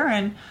Gordon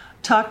Caron,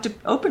 talked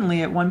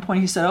openly at one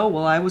point. He said, "Oh,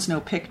 well, I was no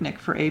picnic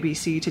for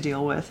ABC to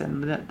deal with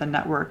and the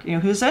network." You know,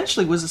 he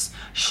essentially was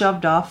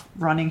shoved off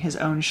running his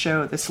own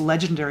show, this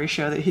legendary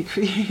show that he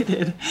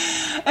created.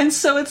 And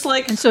so it's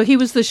like... And so he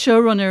was the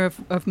showrunner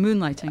of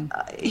Moonlighting.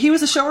 He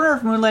was the showrunner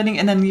of Moonlighting,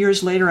 and then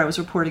years later I was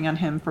reporting on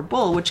him for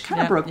Bull, which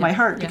kind of broke my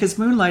heart because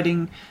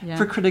Moonlighting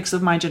for critics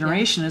of my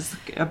generation is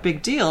a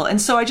big deal. And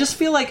so I just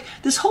feel like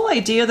this whole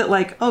idea that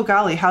like, oh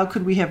golly, how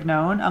could we have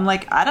known? I'm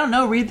like, I don't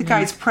know, read the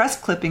guy's press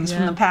clippings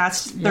from the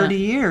past 30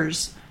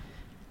 years.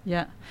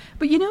 Yeah.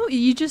 But you know,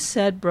 you just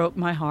said broke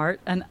my heart,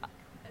 and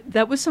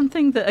that was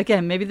something that,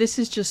 again, maybe this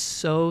is just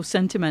so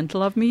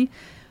sentimental of me,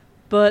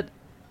 but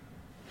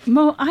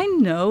Mo, I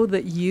know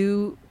that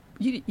you're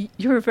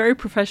a very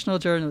professional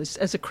journalist.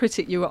 As a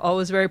critic, you were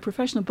always very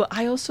professional, but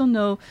I also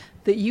know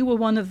that you were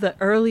one of the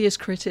earliest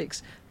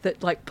critics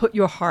that like put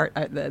your heart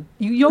out there.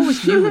 You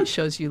always knew which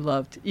shows you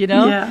loved, you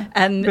know? Yeah,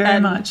 very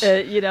much.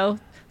 You know,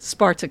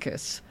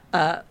 Spartacus,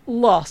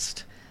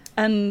 Lost,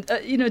 and,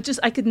 you know, just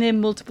I could name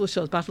multiple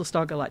shows,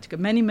 Battlestar Galactica,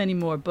 many, many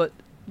more, but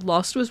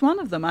Lost was one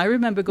of them. I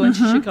remember going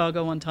to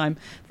Chicago one time,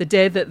 the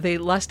day that the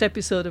last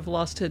episode of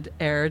Lost had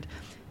aired,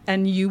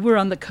 and you were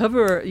on the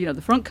cover, you know,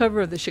 the front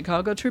cover of the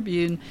Chicago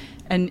Tribune,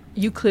 and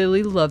you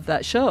clearly loved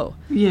that show.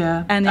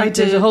 Yeah, and I did.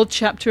 There's a whole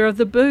chapter of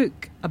the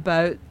book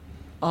about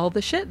all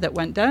the shit that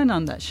went down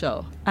on that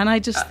show. And I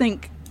just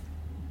think,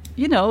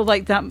 you know,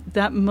 like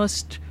that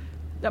must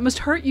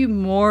hurt you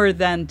more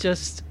than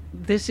just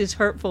this is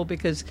hurtful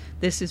because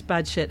this is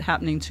bad shit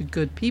happening to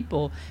good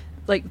people.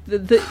 Like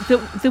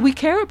the we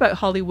care about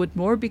Hollywood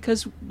more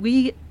because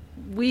we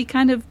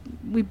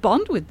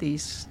bond with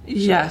these shows.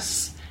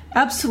 Yes.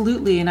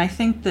 Absolutely, and I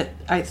think that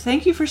I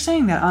thank you for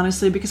saying that,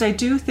 honestly, because I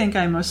do think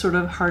I'm a sort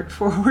of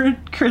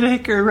heart-forward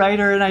critic or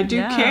writer, and I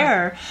do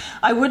care.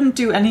 I wouldn't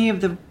do any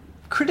of the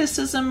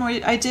criticism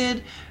I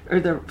did, or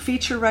the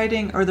feature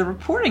writing, or the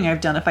reporting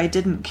I've done if I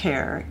didn't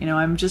care. You know,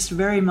 I'm just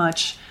very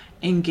much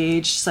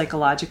engaged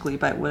psychologically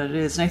by what it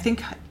is, and I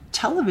think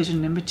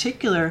television in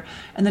particular,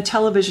 and the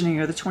televisioning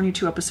or the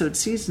 22 episode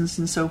seasons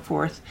and so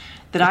forth,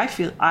 that I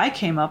feel I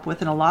came up with,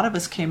 and a lot of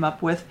us came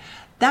up with,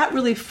 that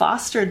really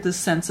fostered this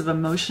sense of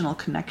emotional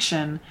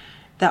connection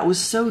that was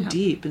so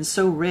deep and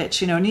so rich,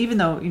 you know. And even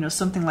though, you know,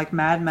 something like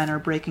Mad Men or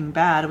Breaking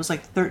Bad, it was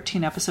like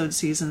 13 episode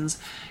seasons,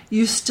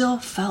 you still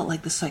felt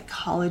like the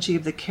psychology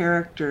of the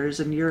characters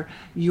and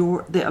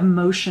the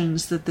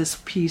emotions that this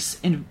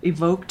piece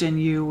evoked in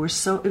you were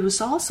it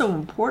was all so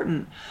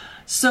important.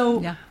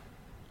 So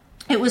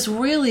it was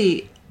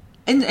really,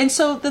 and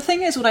so the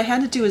thing is, what I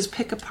had to do is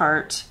pick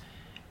apart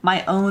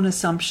my own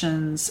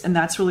assumptions, and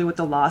that's really what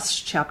the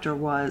Lost chapter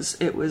was.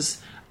 It was,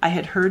 I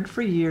had heard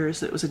for years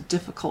that it was a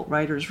difficult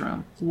writer's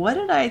room. What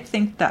did I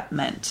think that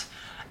meant?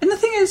 And the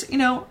thing is, you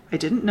know, I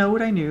didn't know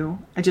what I knew.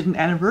 I did an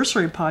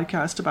anniversary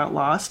podcast about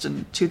Lost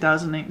in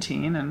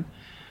 2019, and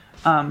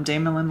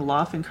Damon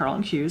Lindelof and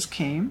Carlin Hughes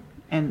came,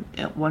 and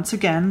once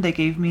again, they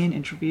gave me an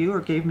interview,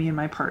 or gave me and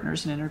my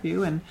partners an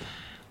interview, and,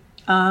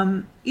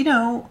 you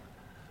know,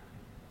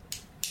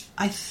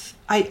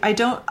 I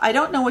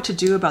don't know what to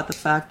do about the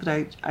fact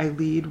that I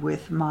lead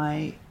with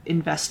my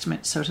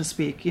investment, so to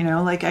speak. You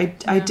know, like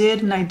I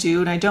did and I do,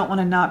 and I don't want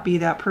to not be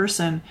that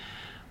person.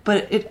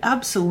 But it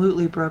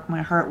absolutely broke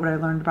my heart what I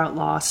learned about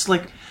Lost.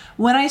 Like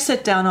when I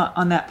sit down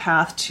on that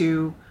path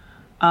to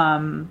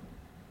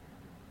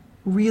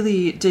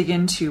really dig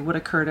into what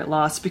occurred at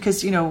Lost,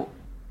 because, you know,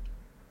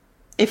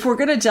 if we're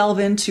going to delve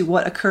into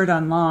what occurred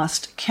on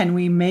Lost, can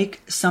we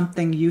make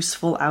something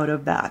useful out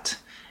of that?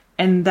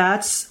 And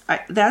that's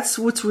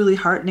what's really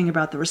heartening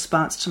about the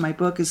response to my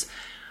book is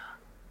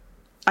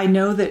I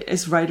know that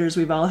as writers,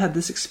 we've all had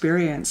this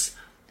experience.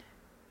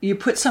 You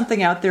put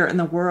something out there in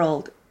the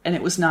world and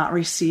it was not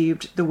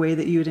received the way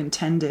that you had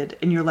intended.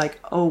 And you're like,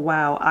 oh,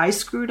 wow, I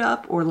screwed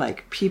up, or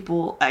like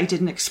I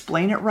didn't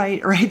explain it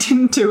right, or I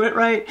didn't do it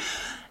right.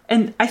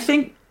 And I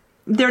think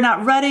they're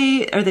not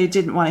ready, or they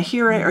didn't want to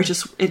hear it, or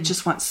it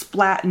just went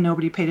splat and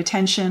nobody paid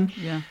attention.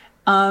 Yeah.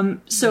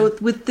 So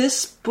with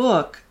this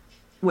book,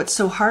 what's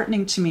so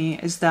heartening to me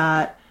is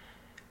that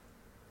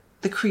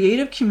the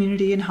creative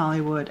community in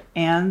Hollywood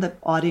and the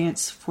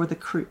audience for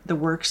the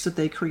works that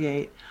they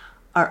create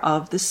are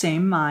of the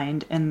same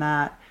mind, and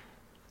that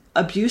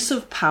abuse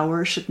of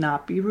power should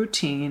not be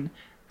routine.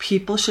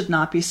 People should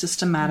not be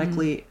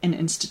systematically and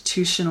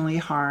institutionally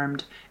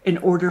harmed in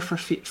order for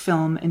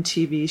film and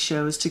TV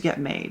shows to get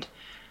made.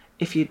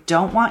 If you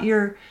don't want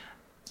your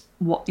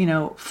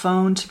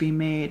phone to be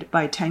made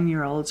by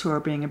 10-year-olds who are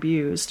being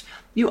abused,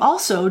 you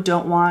also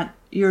don't want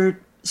your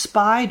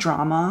spy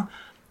drama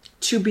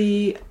to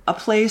be a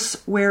place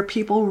where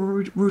people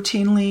were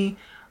routinely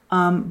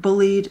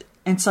bullied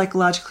and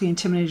psychologically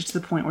intimidated to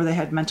the point where they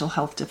had mental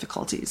health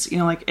difficulties, you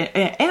know, like,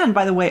 and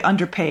by the way,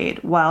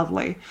 underpaid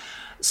wildly.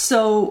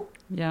 So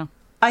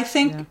I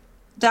think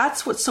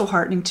that's what's so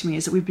heartening to me,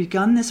 is that we've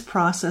begun this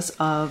process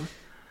of,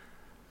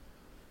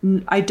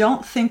 I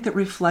don't think that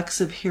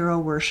reflexive hero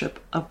worship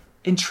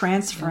in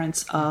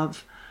transference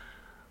of,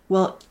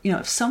 well, you know,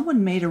 if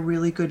someone made a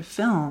really good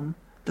film,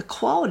 the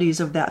qualities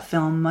of that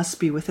film must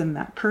be within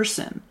that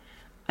person.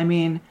 I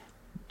mean,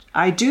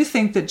 I do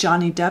think that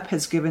Johnny Depp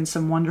has given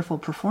some wonderful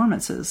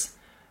performances.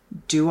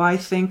 Do I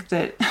think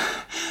that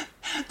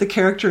the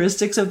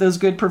characteristics of those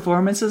good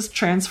performances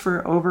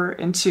transfer over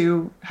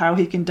into how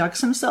he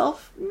conducts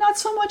himself? Not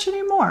so much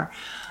anymore.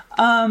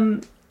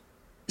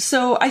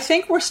 So I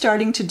think we're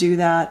starting to do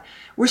that.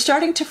 We're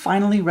starting to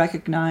finally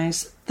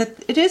recognize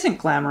that it isn't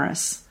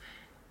glamorous.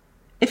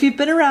 If you've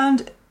been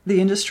around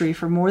the industry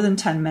for more than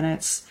 10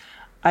 minutes,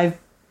 I've,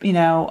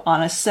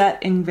 on a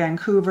set in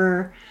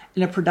Vancouver,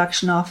 in a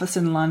production office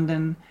in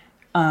London,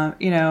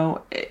 in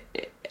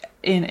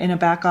a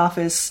back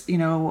office,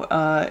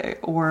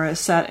 or a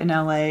set in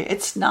LA.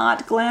 It's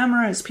not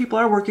glamorous. People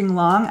are working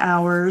long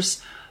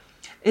hours.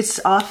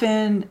 It's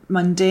often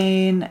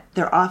mundane.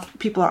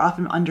 People are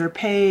often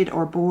underpaid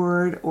or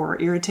bored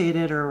or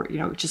irritated or,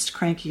 just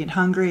cranky and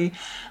hungry.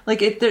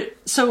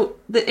 So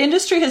the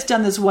industry has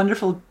done this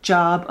wonderful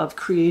job of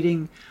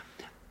creating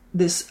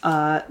this,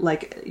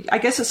 I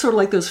guess it's sort of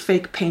like those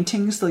fake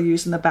paintings they'll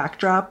use in the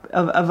backdrop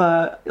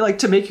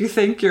to make you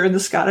think you're in the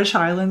Scottish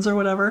Highlands or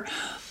whatever.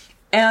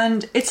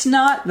 And it's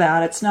not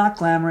that. It's not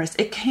glamorous.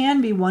 It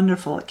can be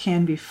wonderful. It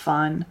can be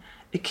fun.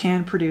 It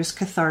can produce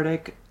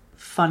cathartic,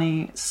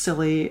 funny,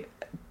 silly,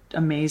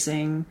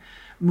 amazing,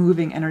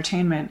 moving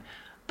entertainment.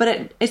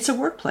 But it's a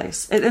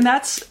workplace. And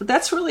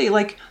that's really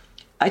like,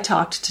 I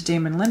talked to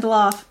Damon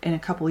Lindelof, and a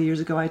couple of years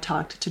ago I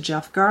talked to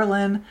Jeff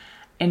Garlin.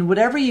 And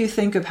whatever you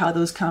think of how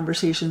those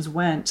conversations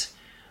went,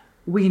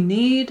 we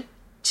need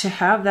to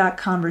have that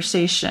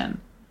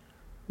conversation.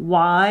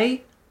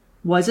 Why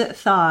was it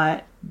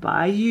thought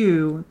by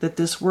you that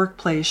this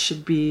workplace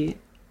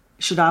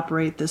should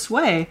operate this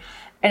way?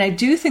 And I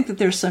do think that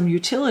there's some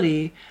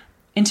utility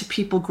into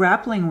people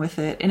grappling with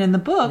it. And in the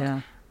book,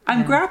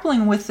 I'm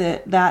grappling with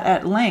that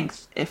at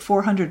length at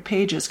 400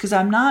 pages, because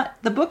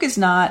the book is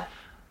not,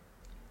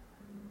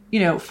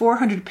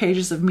 400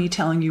 pages of me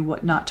telling you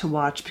what not to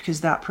watch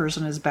because that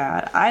person is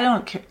bad. I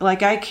don't care.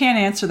 I can't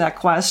answer that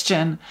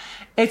question.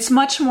 It's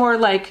much more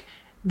like,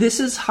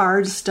 this is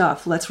hard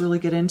stuff. Let's really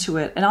get into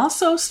it. And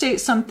also state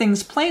some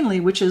things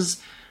plainly, which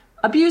is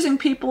abusing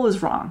people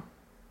is wrong.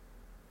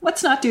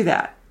 Let's not do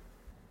that.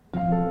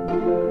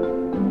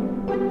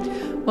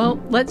 Well,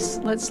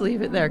 let's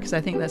leave it there, because I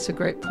think that's a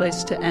great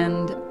place to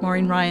end.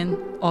 Maureen Ryan,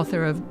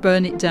 author of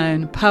Burn It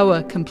Down,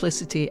 Power,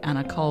 Complicity, and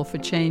a Call for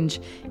Change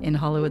in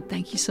Hollywood.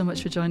 Thank you so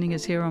much for joining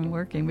us here on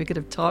Working. We could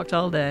have talked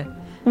all day.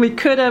 We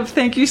could have.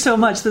 Thank you so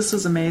much. This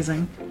was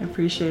amazing. I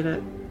appreciate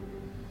it.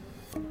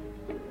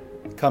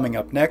 Coming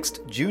up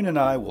next, June and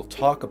I will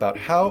talk about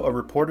how a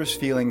reporter's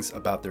feelings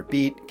about their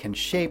beat can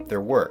shape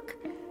their work.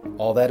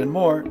 All that and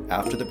more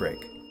after the break.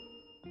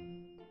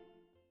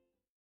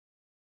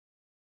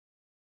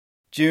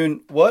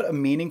 June, what a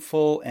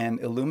meaningful and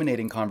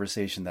illuminating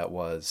conversation that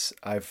was.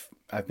 I've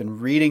been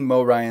reading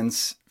Mo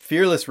Ryan's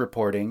fearless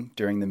reporting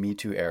during the Me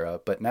Too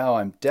era, but now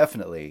I'm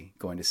definitely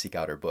going to seek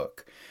out her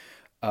book.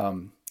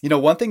 One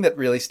thing that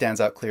really stands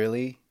out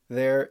clearly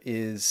there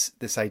is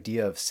this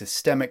idea of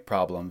systemic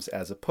problems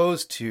as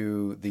opposed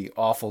to the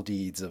awful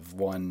deeds of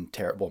one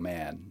terrible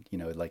man,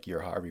 like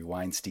your Harvey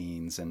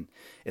Weinsteins and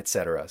et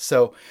cetera.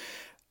 So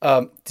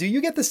do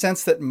you get the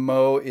sense that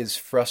Mo is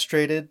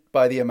frustrated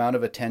by the amount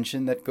of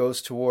attention that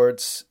goes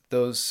towards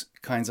those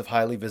kinds of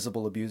highly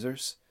visible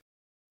abusers?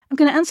 I'm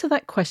going to answer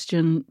that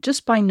question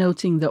just by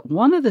noting that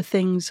one of the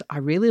things I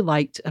really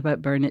liked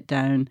about Burn It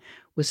Down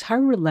was how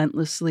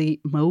relentlessly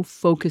Mo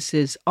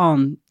focuses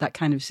on that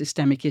kind of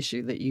systemic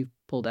issue that you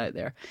pulled out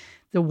there.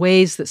 The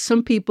ways that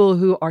some people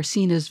who are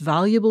seen as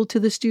valuable to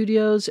the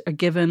studios are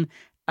given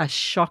a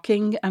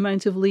shocking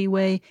amount of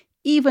leeway,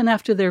 even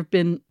after there have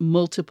been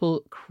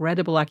multiple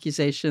credible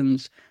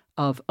accusations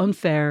of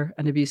unfair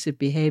and abusive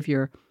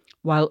behavior,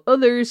 while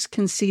others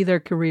can see their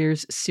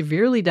careers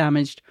severely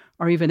damaged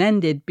or even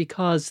ended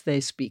because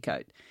they speak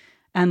out.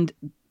 And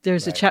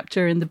there's a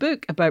chapter in the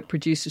book about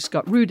producer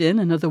Scott Rudin,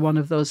 another one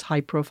of those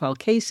high-profile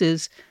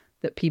cases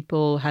that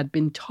people had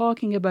been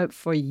talking about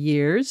for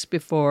years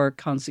before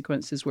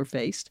consequences were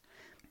faced.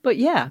 But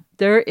yeah,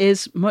 there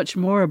is much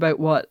more about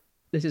what,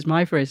 this is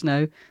my phrase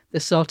now,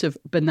 the sort of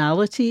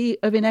banality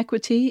of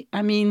inequity.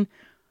 I mean,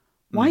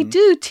 why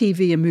do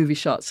TV and movie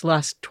shots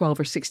last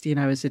 12 or 16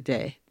 hours a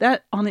day?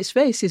 That on its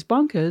face is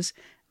bonkers.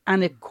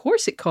 And of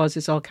course it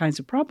causes all kinds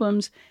of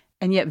problems.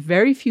 And yet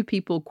very few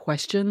people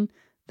question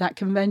that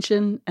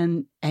convention,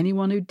 and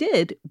anyone who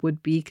did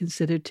would be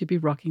considered to be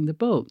rocking the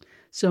boat.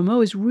 So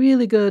Mo is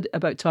really good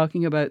about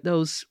talking about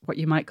those, what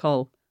you might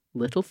call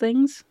little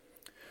things.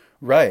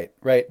 Right.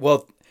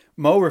 Well,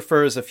 Mo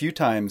refers a few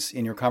times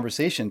in your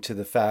conversation to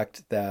the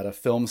fact that a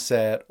film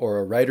set or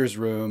a writer's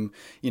room,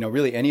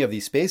 really any of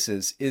these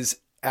spaces is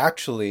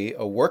actually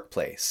a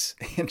workplace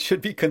and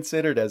should be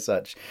considered as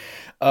such.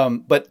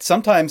 But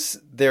sometimes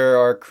there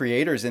are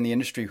creators in the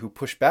industry who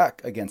push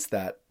back against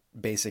that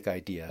basic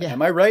idea. Yeah.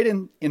 Am I right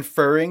in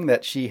inferring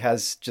that she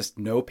has just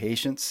no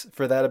patience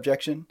for that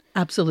objection?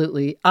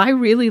 Absolutely. I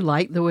really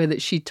like the way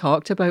that she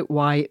talked about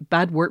why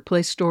bad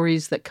workplace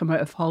stories that come out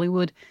of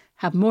Hollywood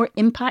have more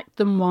impact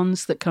than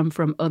ones that come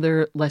from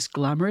other less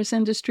glamorous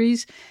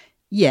industries.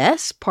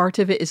 yes, part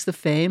of it is the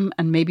fame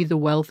and maybe the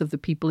wealth of the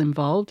people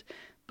involved,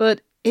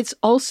 but it's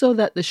also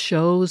that the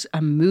shows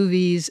and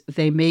movies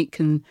they make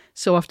can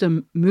so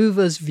often move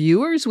us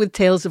viewers with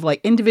tales of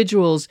like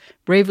individuals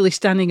bravely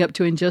standing up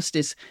to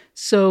injustice.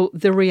 So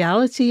the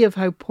reality of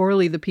how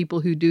poorly the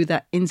people who do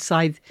that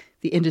inside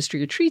the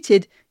industry are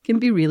treated can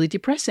be really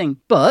depressing.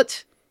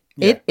 But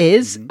it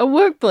is a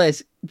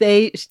workplace.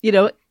 This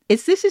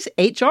is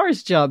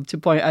HR's job to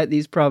point out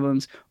these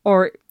problems,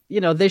 or,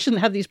 they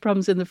shouldn't have these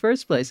problems in the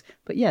first place.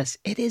 But yes,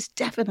 it is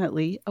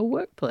definitely a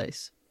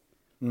workplace.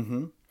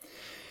 Mm-hmm.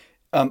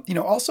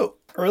 Also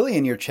early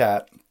in your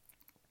chat,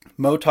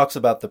 Mo talks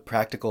about the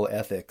practical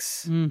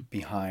ethics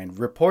behind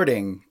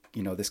reporting,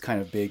 this kind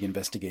of big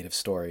investigative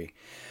story.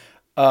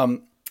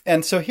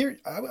 And so here,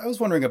 I was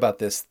wondering about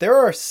this. There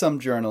are some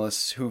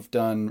journalists who've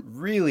done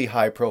really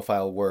high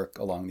profile work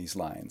along these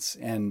lines,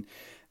 and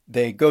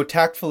they go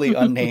tactfully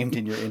unnamed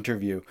in your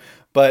interview.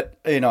 But,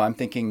 I'm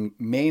thinking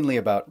mainly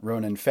about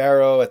Ronan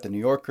Farrow at The New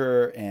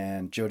Yorker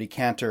and Jodi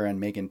Kantor and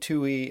Megan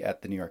Twohey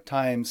at The New York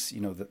Times.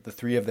 The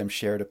three of them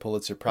shared a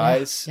Pulitzer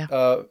Prize.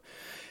 Yeah.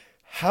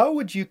 How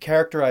would you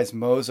characterize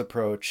Mo's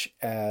approach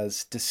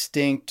as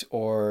distinct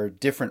or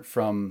different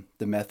from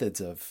the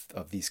methods of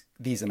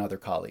these and other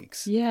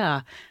colleagues?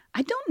 Yeah,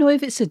 I don't know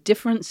if it's a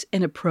difference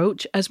in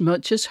approach as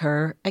much as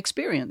her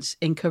experience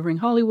in covering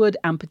Hollywood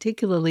and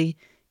particularly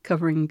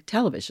covering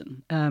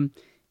television.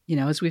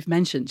 As we've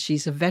mentioned,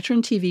 she's a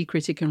veteran TV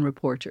critic and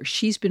reporter.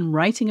 She's been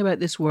writing about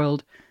this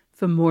world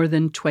for more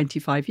than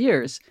 25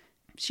 years.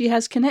 She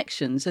has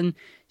connections, and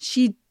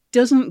she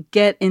doesn't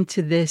get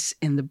into this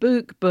in the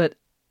book, but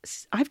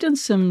I've done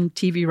some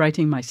TV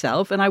writing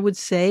myself, and I would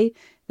say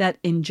that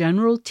in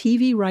general,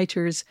 TV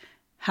writers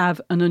have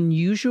an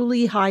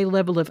unusually high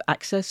level of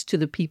access to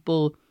the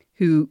people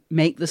who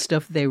make the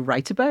stuff they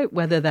write about,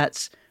 whether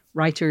that's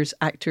writers,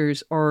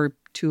 actors, or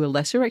to a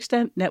lesser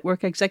extent,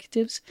 network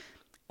executives.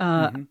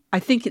 I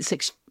think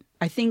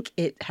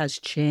it has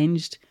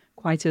changed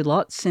quite a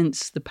lot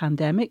since the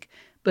pandemic.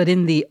 But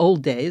in the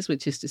old days,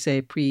 which is to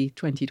say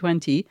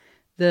pre-2020,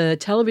 the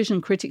Television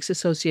Critics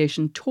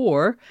Association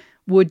tour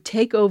would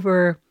take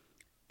over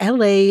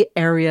LA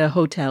area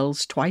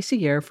hotels twice a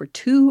year for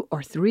 2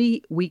 or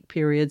 3 week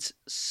periods,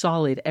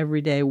 solid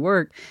everyday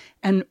work.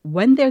 And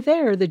when they're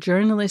there, the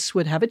journalists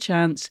would have a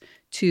chance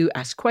to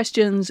ask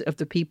questions of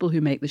the people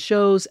who make the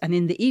shows. And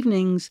in the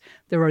evenings,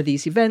 there are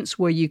these events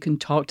where you can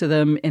talk to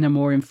them in a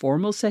more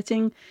informal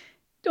setting.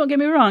 Don't get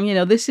me wrong,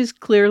 this is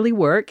clearly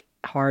work,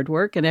 hard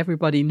work, and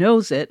everybody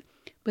knows it.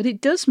 But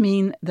it does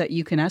mean that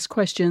you can ask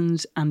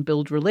questions and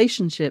build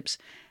relationships.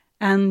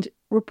 And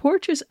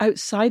reporters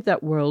outside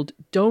that world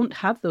don't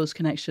have those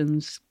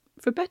connections,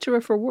 for better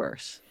or for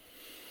worse.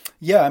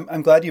 Yeah,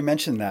 I'm glad you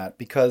mentioned that,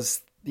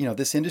 because,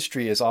 this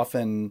industry is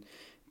often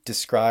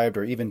described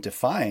or even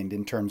defined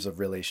in terms of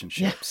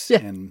relationships. Yeah.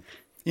 And,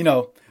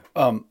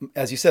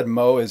 as you said,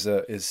 Mo is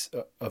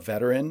a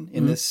veteran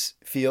in this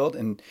field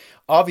and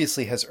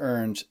obviously has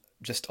earned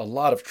just a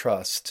lot of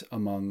trust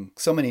among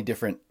so many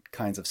different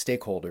kinds of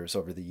stakeholders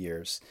over the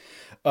years.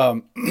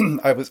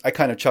 I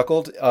kind of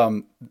chuckled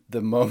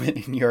the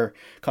moment in your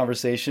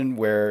conversation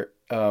where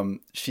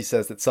she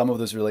says that some of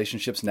those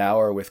relationships now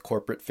are with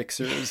corporate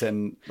fixers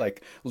and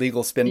like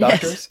legal spin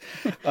doctors.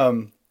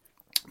 Yes.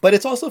 But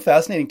it's also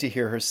fascinating to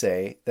hear her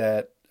say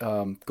that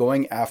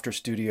going after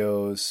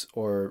studios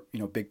or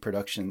big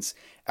productions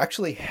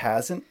actually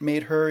hasn't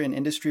made her an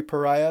industry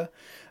pariah.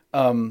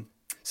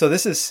 So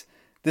this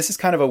is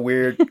kind of a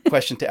weird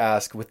question to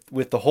ask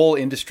with the whole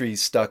industry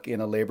stuck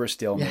in a labor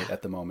stalemate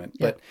at the moment.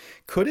 Yeah. But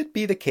could it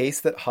be the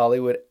case that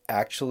Hollywood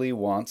actually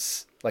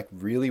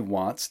really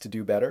wants to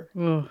do better?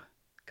 Oh,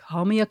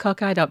 call me a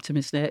cockeyed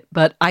optimist, Nick,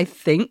 but I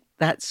think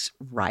that's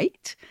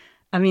right.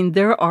 I mean,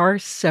 there are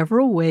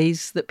several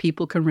ways that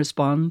people can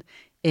respond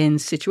in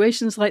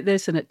situations like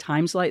this and at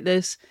times like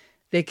this.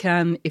 They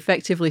can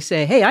effectively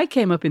say, hey, I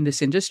came up in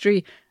this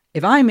industry.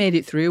 If I made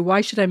it through, why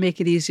should I make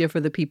it easier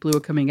for the people who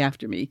are coming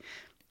after me?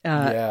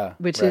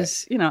 Which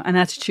is, an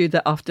attitude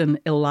that often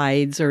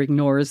elides or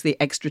ignores the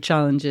extra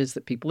challenges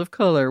that people of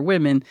color,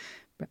 women,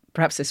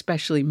 perhaps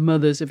especially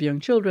mothers of young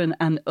children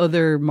and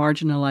other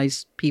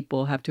marginalized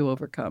people have to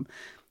overcome.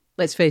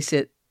 Let's face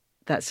it,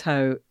 that's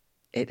how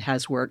it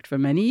has worked for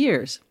many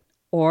years.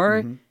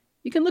 Or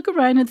you can look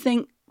around and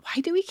think,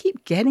 why do we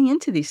keep getting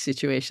into these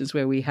situations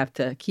where we have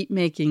to keep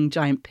making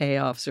giant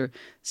payoffs or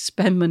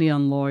spend money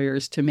on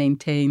lawyers to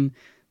maintain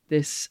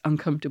this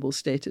uncomfortable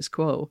status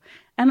quo?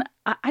 And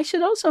I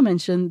should also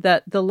mention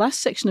that the last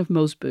section of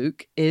Mo's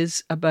book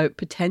is about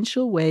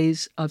potential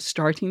ways of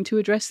starting to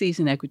address these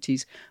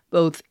inequities,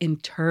 both in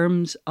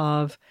terms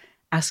of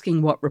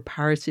asking what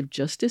reparative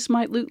justice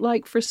might look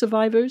like for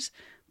survivors,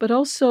 but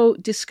also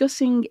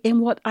discussing in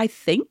what I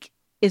think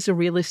is a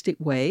realistic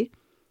way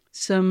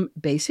some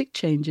basic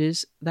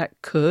changes that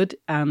could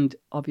and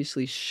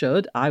obviously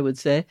should, I would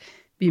say,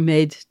 be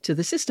made to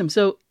the system.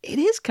 So it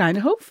is kind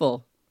of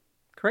hopeful.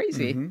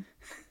 Crazy. Mm-hmm.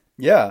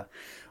 Yeah.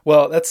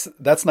 Well,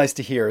 that's nice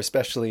to hear,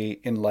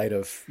 especially in light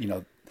of,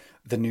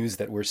 the news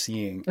that we're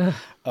seeing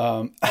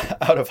out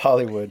of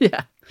Hollywood.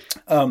 Yeah.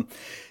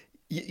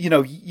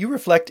 You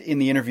reflect in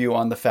the interview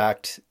on the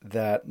fact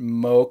that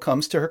Mo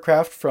comes to her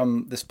craft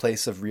from this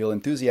place of real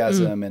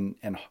enthusiasm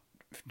and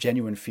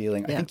genuine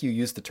feeling. Yeah. I think you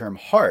used the term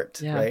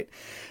heart, Yeah. right?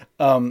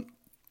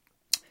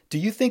 Do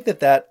you think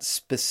that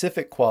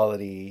specific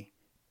quality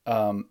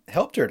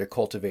helped her to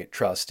cultivate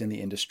trust in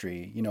the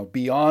industry,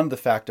 beyond the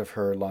fact of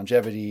her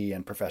longevity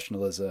and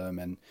professionalism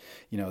and,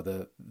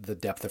 the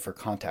depth of her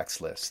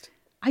contacts list?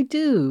 I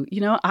do.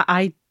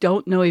 I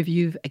don't know if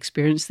you've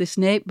experienced this,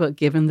 Nate, but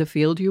given the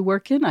field you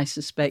work in, I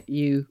suspect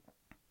you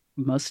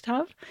must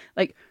have.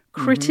 Like,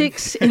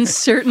 critics in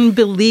certain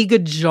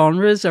beleaguered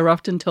genres are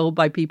often told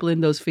by people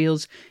in those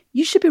fields,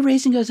 you should be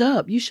raising us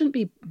up. You shouldn't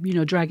be,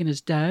 dragging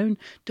us down.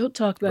 Don't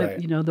talk about,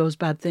 Right. Those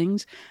bad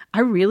things. I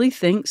really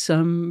think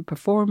some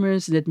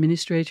performers and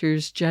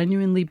administrators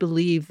genuinely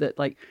believe that,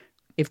 like,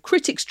 if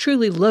critics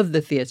truly love the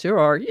theatre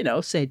or,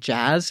 say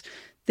jazz,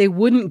 they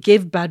wouldn't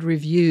give bad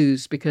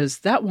reviews because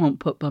that won't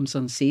put bumps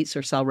on seats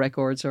or sell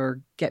records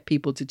or get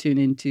people to tune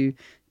into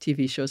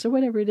TV shows or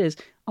whatever it is.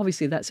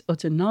 Obviously, that's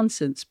utter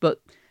nonsense. But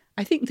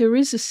I think there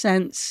is a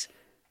sense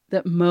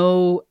that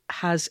Mo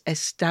has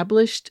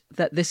established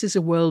that this is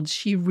a world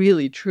she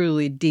really,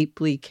 truly,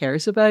 deeply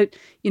cares about.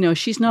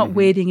 She's not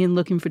wading in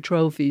looking for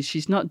trophies.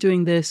 She's not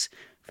doing this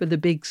for the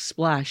big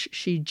splash.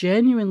 She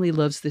genuinely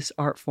loves this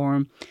art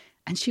form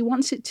and she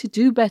wants it to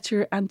do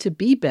better and to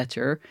be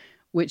better,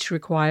 which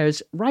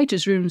requires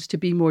writers' rooms to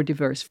be more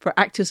diverse, for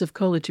actors of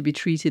colour to be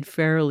treated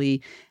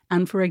fairly,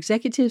 and for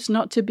executives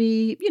not to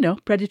be,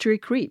 predatory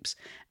creeps.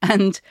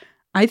 And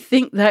I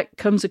think that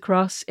comes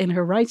across in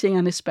her writing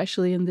and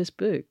especially in this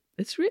book.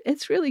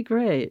 It's really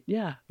great,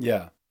 yeah.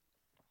 Yeah.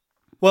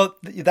 Well,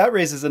 that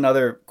raises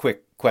another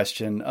quick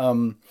question.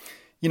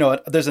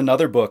 There's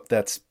another book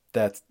that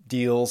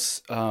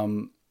deals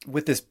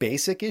with this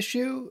basic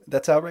issue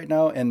that's out right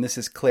now, and this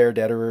is Claire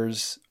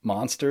Dederer's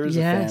Monsters,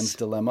 Yes. A Fan's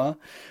Dilemma.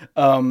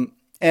 And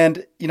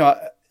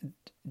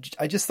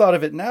I just thought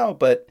of it now,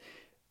 but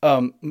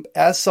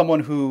as someone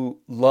who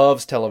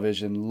loves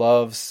television,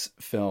 loves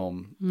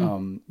film,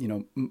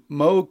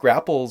 Mo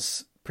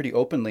grapples pretty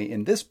openly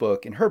in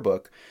her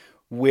book,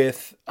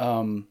 with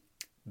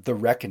the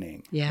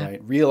reckoning, Yeah.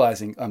 right?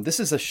 Realizing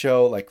this is a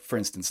show like, for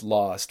instance,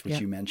 Lost, which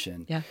Yeah. you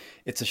mentioned. Yeah.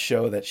 It's a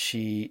show that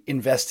she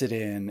invested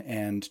in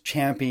and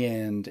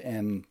championed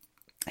and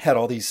had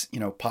all these,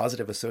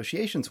 positive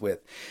associations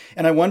with.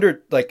 And I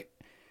wondered, like,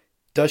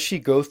 does she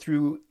go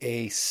through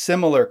a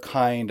similar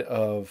kind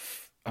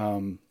of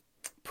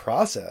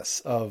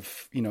process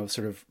of,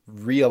 sort of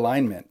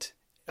realignment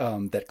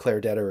that Claire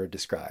Dederer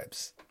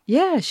describes?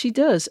 Yeah, she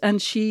does. And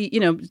she,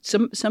 in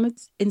some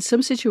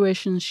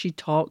situations, she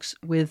talks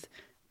with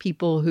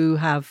people who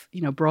have,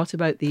 brought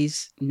about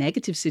these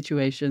negative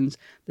situations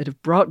that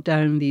have brought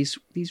down these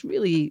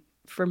really,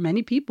 for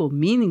many people,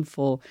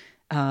 meaningful,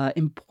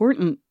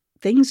 important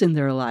things in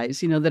their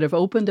lives, that have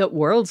opened up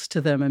worlds to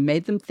them and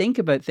made them think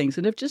about things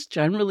and have just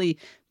generally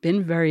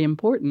been very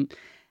important.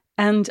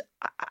 And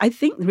I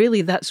think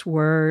really that's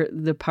where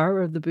the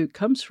power of the book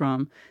comes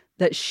from,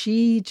 that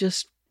she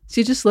just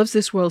loves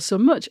this world so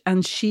much.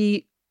 And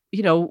she,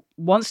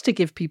 wants to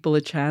give people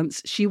a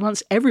chance. She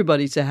wants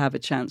everybody to have a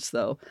chance,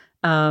 though.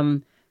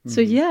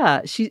 So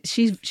yeah,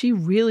 she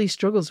really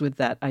struggles with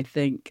that, I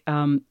think.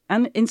 And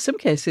in some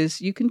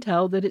cases, you can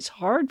tell that it's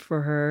hard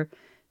for her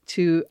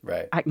to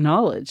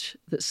acknowledge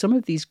that some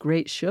of these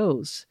great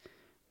shows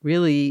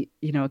really,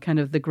 kind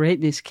of the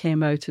greatness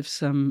came out of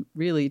some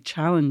really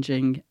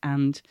challenging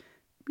and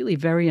really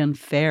very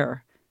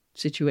unfair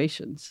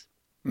situations.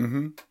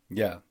 Mm-hmm.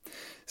 Yeah.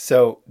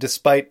 So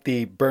despite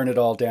the burn it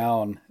all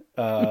down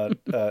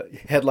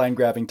headline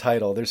grabbing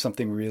title, there's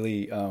something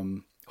really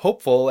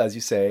hopeful, as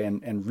you say,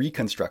 and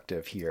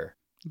reconstructive here.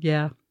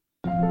 Yeah.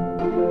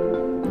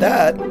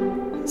 That,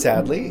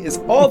 sadly, is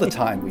all the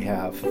time we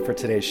have for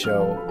today's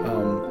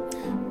show.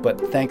 But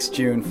thanks,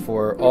 June,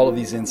 for all of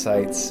these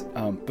insights.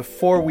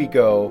 Before we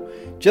go,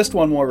 just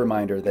one more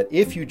reminder that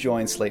if you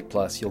join Slate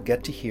Plus, you'll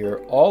get to hear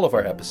all of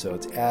our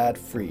episodes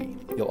ad-free.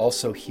 You'll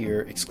also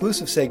hear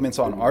exclusive segments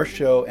on our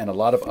show and a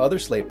lot of other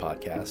Slate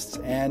podcasts,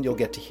 and you'll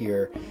get to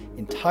hear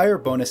entire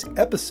bonus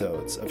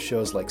episodes of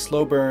shows like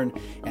Slow Burn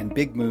and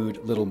Big Mood,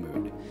 Little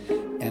Mood.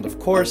 And of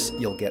course,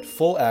 you'll get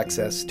full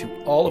access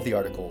to all of the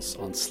articles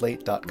on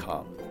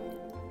slate.com.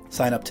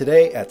 Sign up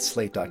today at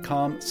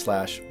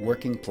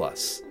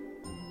slate.com/workingplus.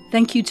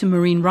 Thank you to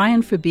Maureen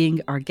Ryan for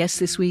being our guest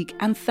this week,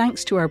 and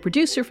thanks to our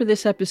producer for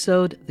this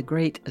episode, the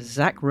great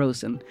Zach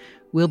Rosen.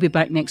 We'll be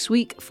back next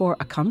week for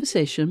a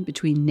conversation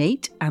between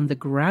Nate and the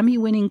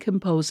Grammy-winning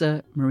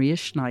composer Maria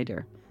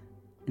Schneider.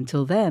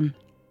 Until then,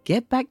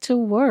 get back to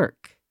work.